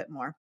little you. bit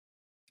more.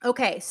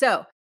 Okay,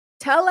 so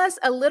tell us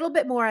a little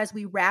bit more as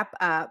we wrap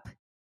up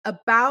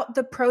about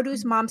the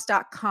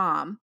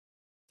producemoms.com.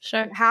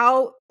 Sure.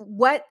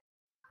 What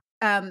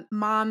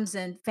moms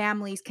and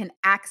families can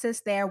access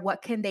there?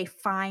 What can they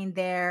find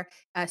there?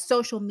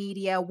 Social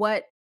media,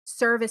 what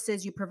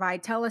services you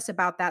provide? Tell us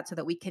about that so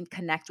that we can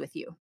connect with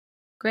you.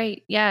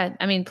 Great. Yeah.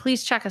 I mean,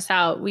 please check us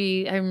out.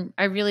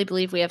 I really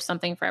believe we have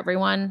something for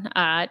everyone.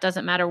 It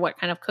doesn't matter what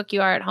kind of cook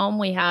you are at home.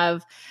 We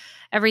have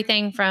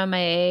everything from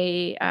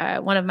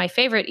one of my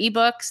favorite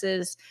ebooks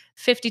is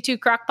 52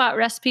 crockpot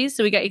recipes.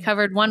 So we got you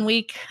covered one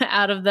week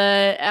out of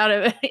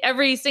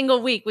every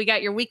single week. We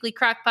got your weekly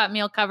crockpot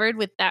meal covered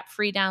with that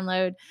free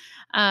download.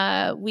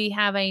 We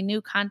have a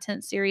new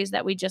content series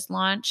that we just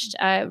launched.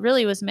 It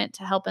really was meant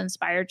to help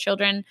inspire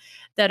children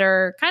that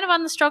are kind of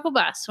on the struggle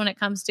bus when it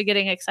comes to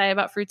getting excited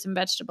about fruits and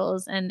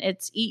vegetables. And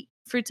it's eat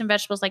fruits and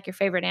vegetables like your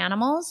favorite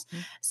animals.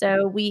 Mhm.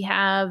 So we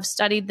have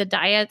studied the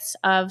diets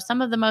of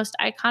some of the most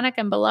iconic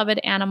and beloved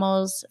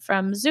animals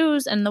from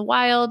zoos and the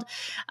wild.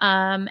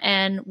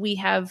 And we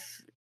have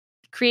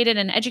created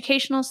an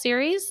educational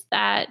series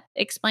that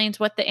explains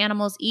what the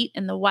animals eat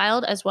in the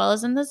wild as well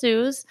as in the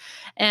zoos.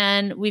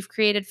 And we've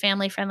created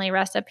family friendly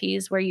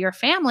recipes where your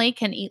family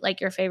can eat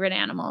like your favorite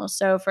animals.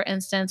 So, for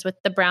instance, with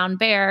the brown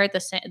bear,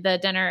 the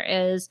dinner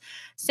is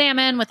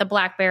salmon with a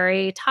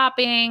blackberry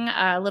topping,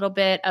 a little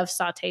bit of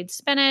sauteed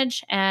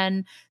spinach,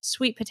 and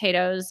sweet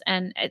potatoes.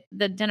 And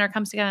the dinner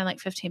comes together in like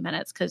 15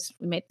 minutes because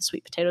we made the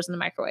sweet potatoes in the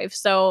microwave.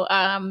 So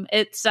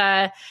it's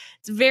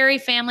very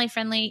family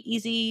friendly,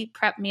 easy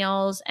prep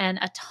meals. And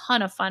a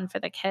ton of fun for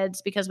the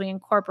kids because we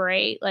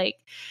incorporate, like,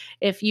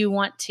 if you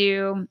want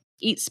to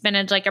eat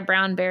spinach like a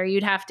brown bear,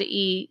 you'd have to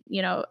eat,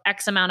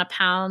 X amount of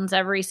pounds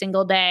every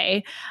single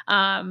day.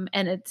 And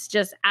it's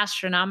just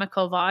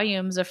astronomical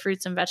volumes of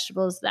fruits and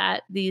vegetables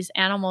that these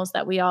animals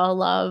that we all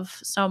love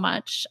so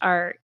much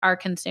are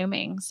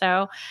consuming.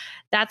 So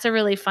that's a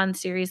really fun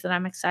series that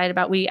I'm excited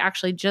about. We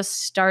actually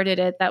just started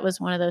it. That was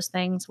one of those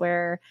things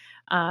where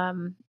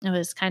it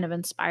was kind of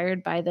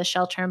inspired by the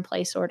shelter in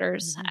place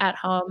orders at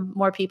home,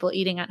 more people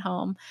eating at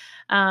home.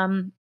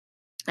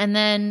 And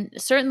then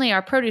certainly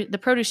the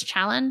produce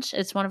challenge.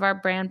 It's one of our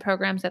brand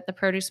programs at the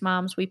Produce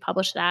Moms. We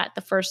publish that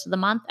the first of the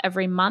month,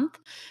 every month.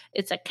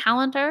 It's a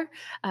calendar.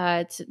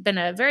 It's been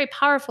a very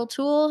powerful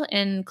tool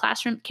in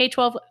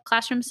K-12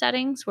 classroom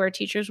settings where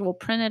teachers will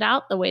print it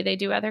out the way they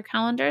do other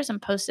calendars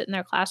and post it in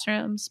their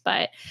classrooms.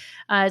 But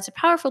it's a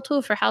powerful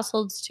tool for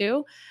households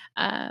too.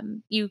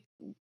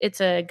 It's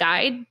a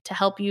guide to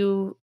help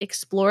you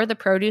explore the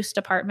produce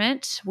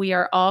department. We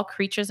are all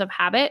creatures of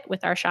habit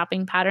with our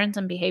shopping patterns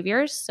and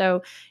behaviors.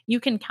 So you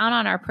can count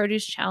on our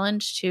produce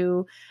challenge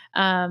to,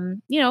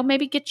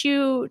 maybe get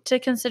you to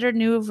consider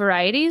new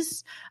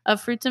varieties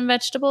of fruits and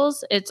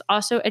vegetables. It's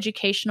also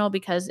educational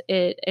because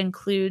it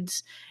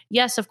includes,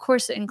 yes, of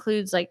course, it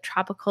includes like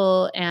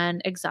tropical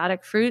and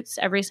exotic fruits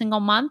every single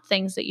month,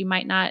 things that you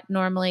might not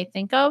normally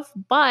think of,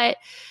 but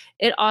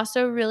it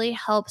also really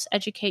helps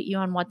educate you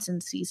on what's in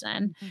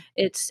season.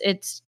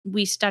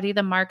 We study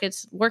the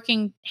markets.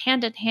 Working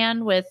hand in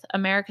hand with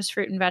America's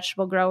fruit and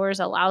vegetable growers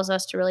allows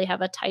us to really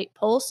have a tight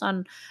pulse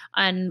on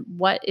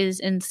what is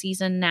in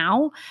season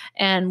now.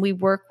 And we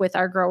work with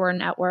our grower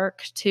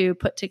network to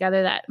put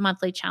together that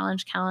monthly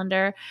challenge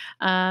calendar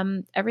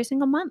every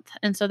single month.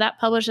 And so that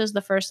publishes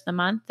the first of the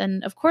month.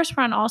 And of course,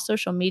 we're on all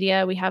social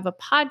media. We have a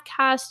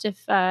podcast.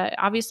 If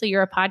obviously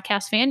you're a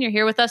podcast fan, you're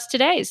here with us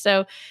today.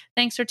 So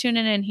thanks for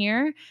tuning in here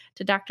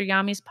to Dr.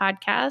 Yami's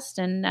podcast.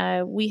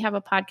 And we have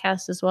a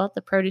podcast as well at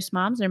the Produce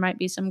Moms. There might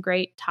be some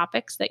great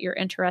topics that you're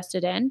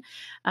interested in.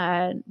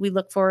 We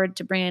look forward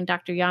to bringing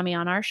Dr. Yami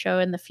on our show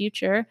in the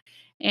future.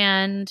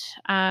 And,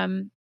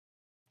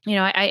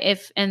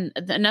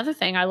 another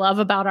thing I love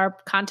about our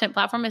content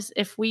platform is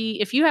if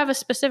you have a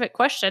specific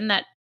question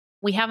that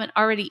we haven't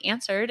already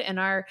answered in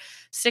our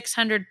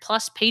 600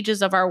 plus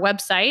pages of our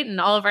website and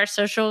all of our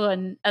social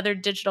and other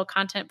digital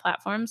content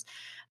platforms,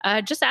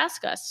 just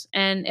ask us.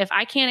 And if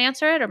I can't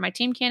answer it or my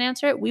team can't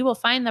answer it, we will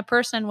find the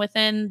person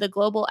within the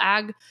global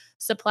ag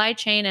supply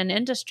chain and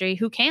industry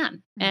who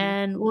can,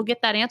 and we'll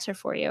get that answer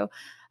for you.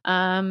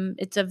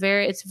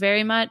 It's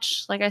very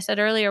much, like I said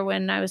earlier,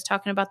 when I was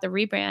talking about the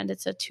rebrand,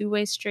 it's a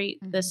two-way street,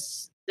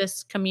 this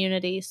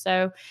community.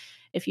 So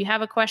if you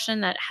have a question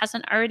that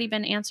hasn't already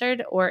been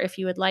answered, or if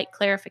you would like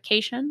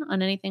clarification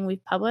on anything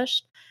we've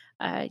published,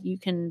 you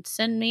can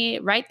send me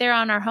right there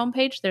on our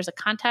homepage. There's a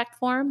contact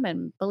form,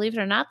 and believe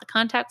it or not, the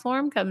contact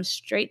form comes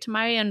straight to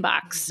my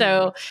inbox.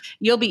 So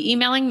you'll be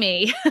emailing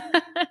me.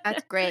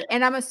 That's great.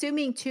 And I'm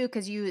assuming too,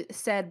 because you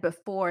said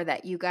before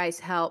that you guys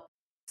help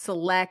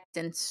select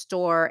and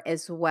store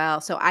as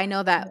well. So I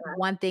know that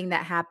one thing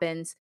that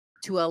happens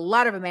to a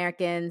lot of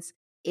Americans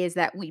is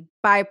that we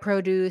buy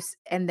produce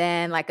and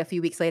then like a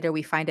few weeks later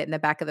we find it in the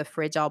back of the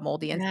fridge all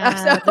moldy and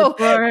stuff.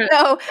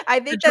 So I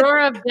The think drawer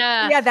of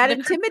death. that the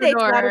intimidates a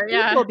lot of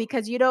drawer, people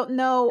because you don't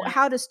know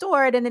how to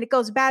store it, and then it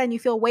goes bad and you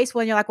feel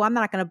wasteful and you're like, well, I'm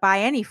not going to buy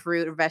any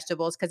fruit or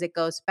vegetables because it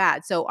goes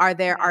bad. So are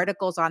there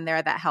articles on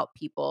there that help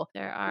people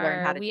There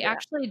learn how are. to We do that?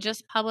 actually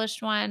just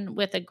published one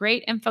with a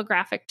great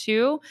infographic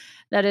too.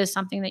 That is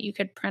something that you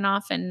could print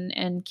off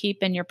and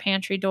keep in your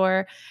pantry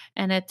door.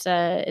 And it's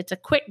a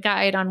quick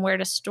guide on where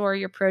to store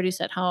your produce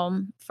at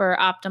home for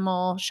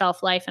optimal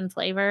shelf life and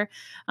flavor.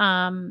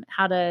 How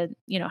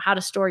to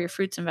store your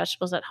fruits and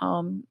vegetables at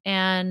home.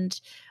 And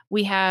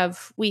we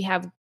have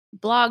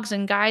blogs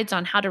and guides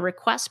on how to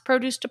request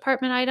produce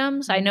department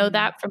items. I know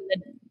that from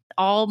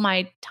all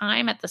my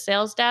time at the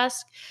sales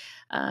desk.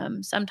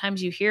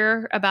 Sometimes you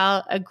hear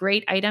about a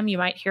great item. You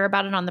might hear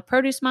about it on the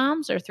Produce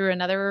Moms or through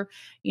another,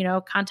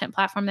 content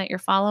platform that you're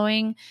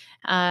following.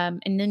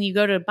 And then you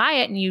go to buy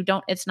it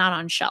and it's not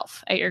on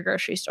shelf at your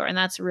grocery store. And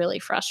that's really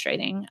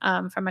frustrating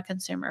from a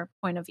consumer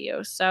point of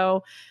view.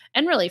 So,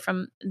 and really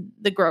from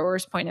the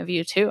grower's point of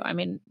view too. I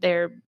mean,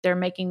 they're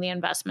making the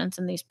investments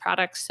in these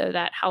products so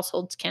that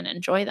households can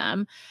enjoy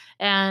them.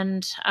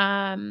 And,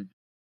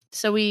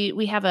 so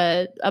we have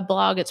a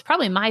blog. It's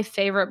probably my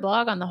favorite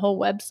blog on the whole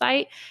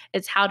website.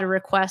 It's how to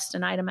request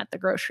an item at the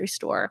grocery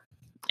store.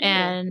 Cool.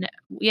 And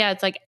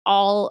it's like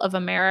all of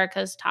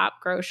America's top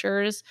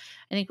grocers.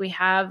 I think we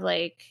have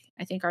I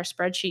think our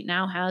spreadsheet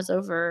now has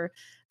over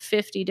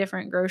 50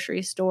 different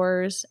grocery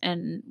stores,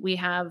 and we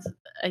have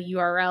a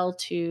URL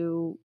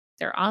to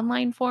their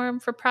online form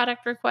for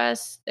product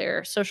requests,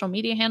 their social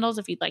media handles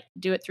if you'd like to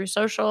do it through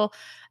social,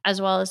 as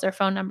well as their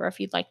phone number if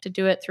you'd like to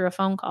do it through a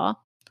phone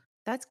call.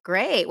 That's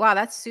great. Wow,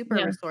 that's super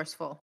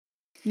resourceful.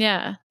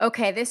 Yeah.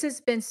 Okay, this has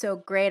been so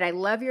great. I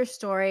love your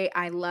story.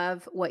 I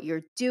love what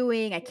you're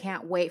doing. I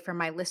can't wait for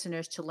my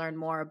listeners to learn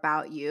more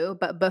about you.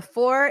 But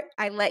before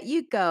I let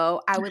you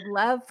go, I would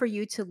love for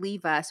you to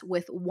leave us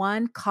with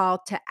one call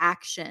to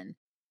action.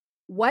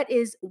 What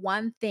is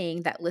one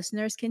thing that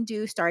listeners can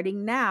do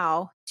starting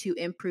now to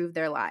improve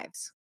their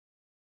lives?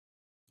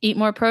 Eat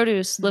more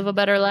produce, live a Mhm.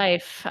 better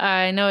life.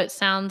 I know it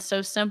sounds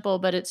so simple,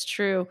 but it's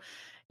true.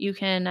 You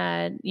can,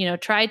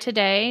 try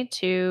today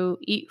to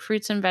eat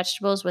fruits and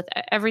vegetables with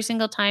every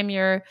single time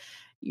you're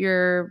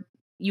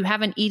you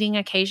have an eating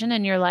occasion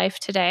in your life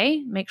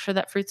today. Make sure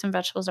that fruits and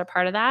vegetables are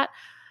part of that.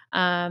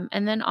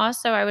 And then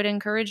also, I would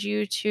encourage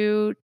you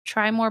to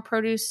try more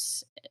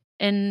produce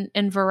in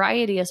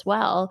variety as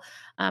well.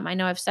 I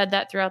know I've said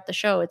that throughout the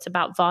show. It's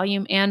about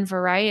volume and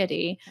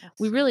variety.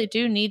 We Yes. really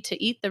do need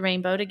to eat the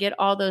rainbow to get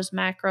all those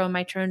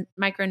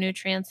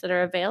micronutrients that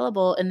are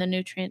available in the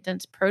nutrient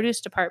dense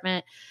produce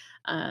department.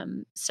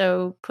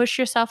 So push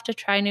yourself to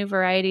try new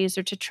varieties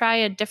or to try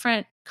a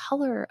different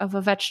color of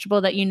a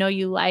vegetable that you know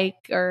you like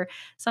or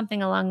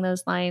something along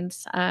those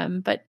lines.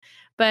 But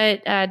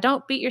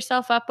don't beat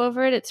yourself up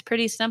over it. It's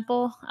pretty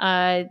simple.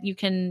 You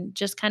can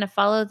just kind of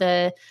follow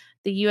the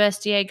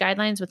USDA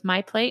guidelines with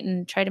My Plate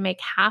and try to make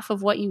half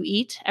of what you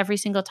eat every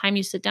single time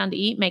you sit down to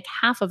eat. Make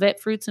half of it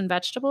fruits and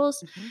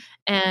vegetables, Mhm.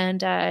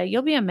 and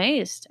you'll be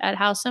amazed at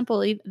how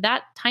simple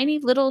that tiny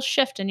little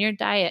shift in your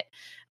diet,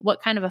 what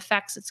kind of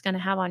effects it's going to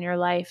have on your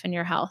life and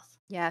your health.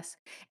 Yes.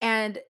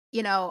 And,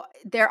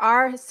 there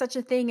are such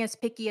a thing as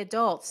picky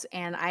adults.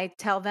 And I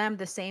tell them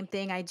the same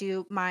thing I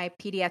do my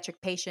pediatric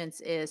patients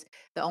is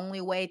the only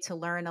way to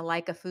learn a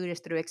like a food is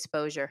through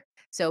exposure.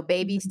 So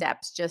baby Mhm.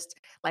 steps, just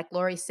like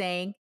Lori's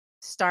saying,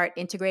 start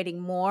integrating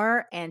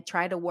more and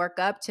try to work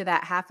up to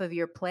that half of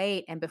your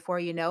plate. And before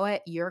you know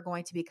it, you're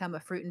going to become a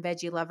fruit and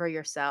veggie lover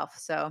yourself.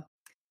 So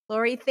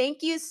Lori,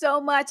 thank you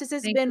so much. This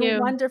has Thank been you.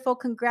 wonderful.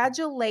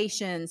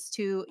 Congratulations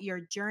to your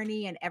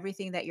journey and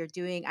everything that you're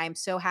doing. I'm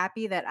so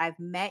happy that I've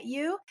met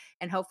you,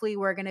 and hopefully,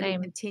 we're going to be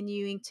Same.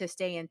 continuing to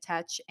stay in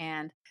touch.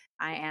 And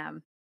I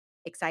am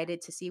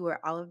excited to see where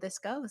all of this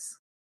goes.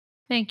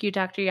 Thank you,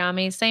 Dr.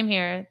 Yami. Same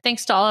here.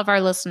 Thanks to all of our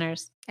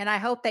listeners. And I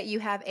hope that you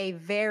have a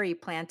very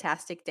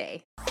plantastic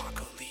day.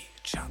 Broccoli,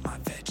 chop my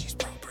veggies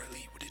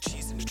properly with the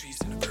cheese and the trees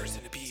and the birds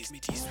and the bees. Me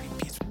tea, sweet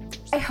peas.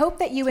 I hope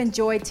that you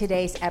enjoyed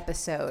today's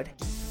episode.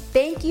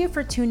 Thank you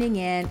for tuning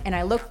in, and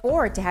I look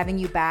forward to having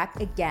you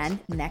back again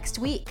next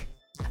week.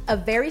 A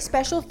very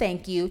special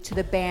thank you to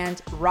the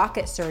band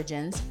Rocket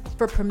Surgeons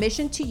for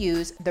permission to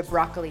use the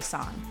Broccoli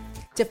song.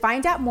 To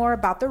find out more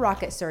about the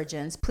Rocket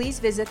Surgeons, please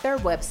visit their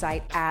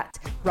website at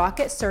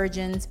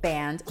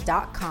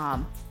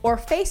rocketsurgeonsband.com or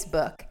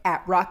Facebook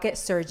at Rocket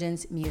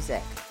Surgeons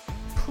Music.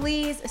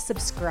 Please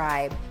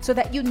subscribe so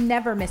that you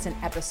never miss an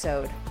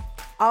episode.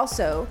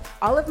 Also,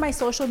 all of my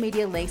social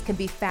media links can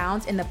be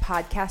found in the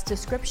podcast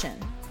description.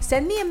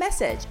 Send me a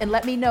message and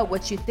let me know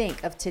what you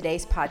think of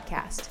today's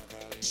podcast.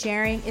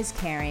 Sharing is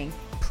caring.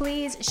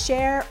 Please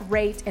share,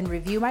 rate, and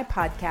review my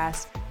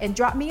podcast and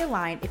drop me a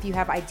line if you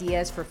have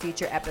ideas for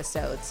future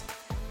episodes.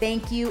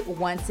 Thank you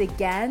once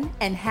again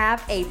and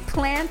have a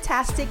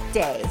plantastic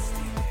day.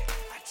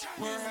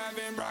 We're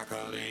having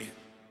broccoli.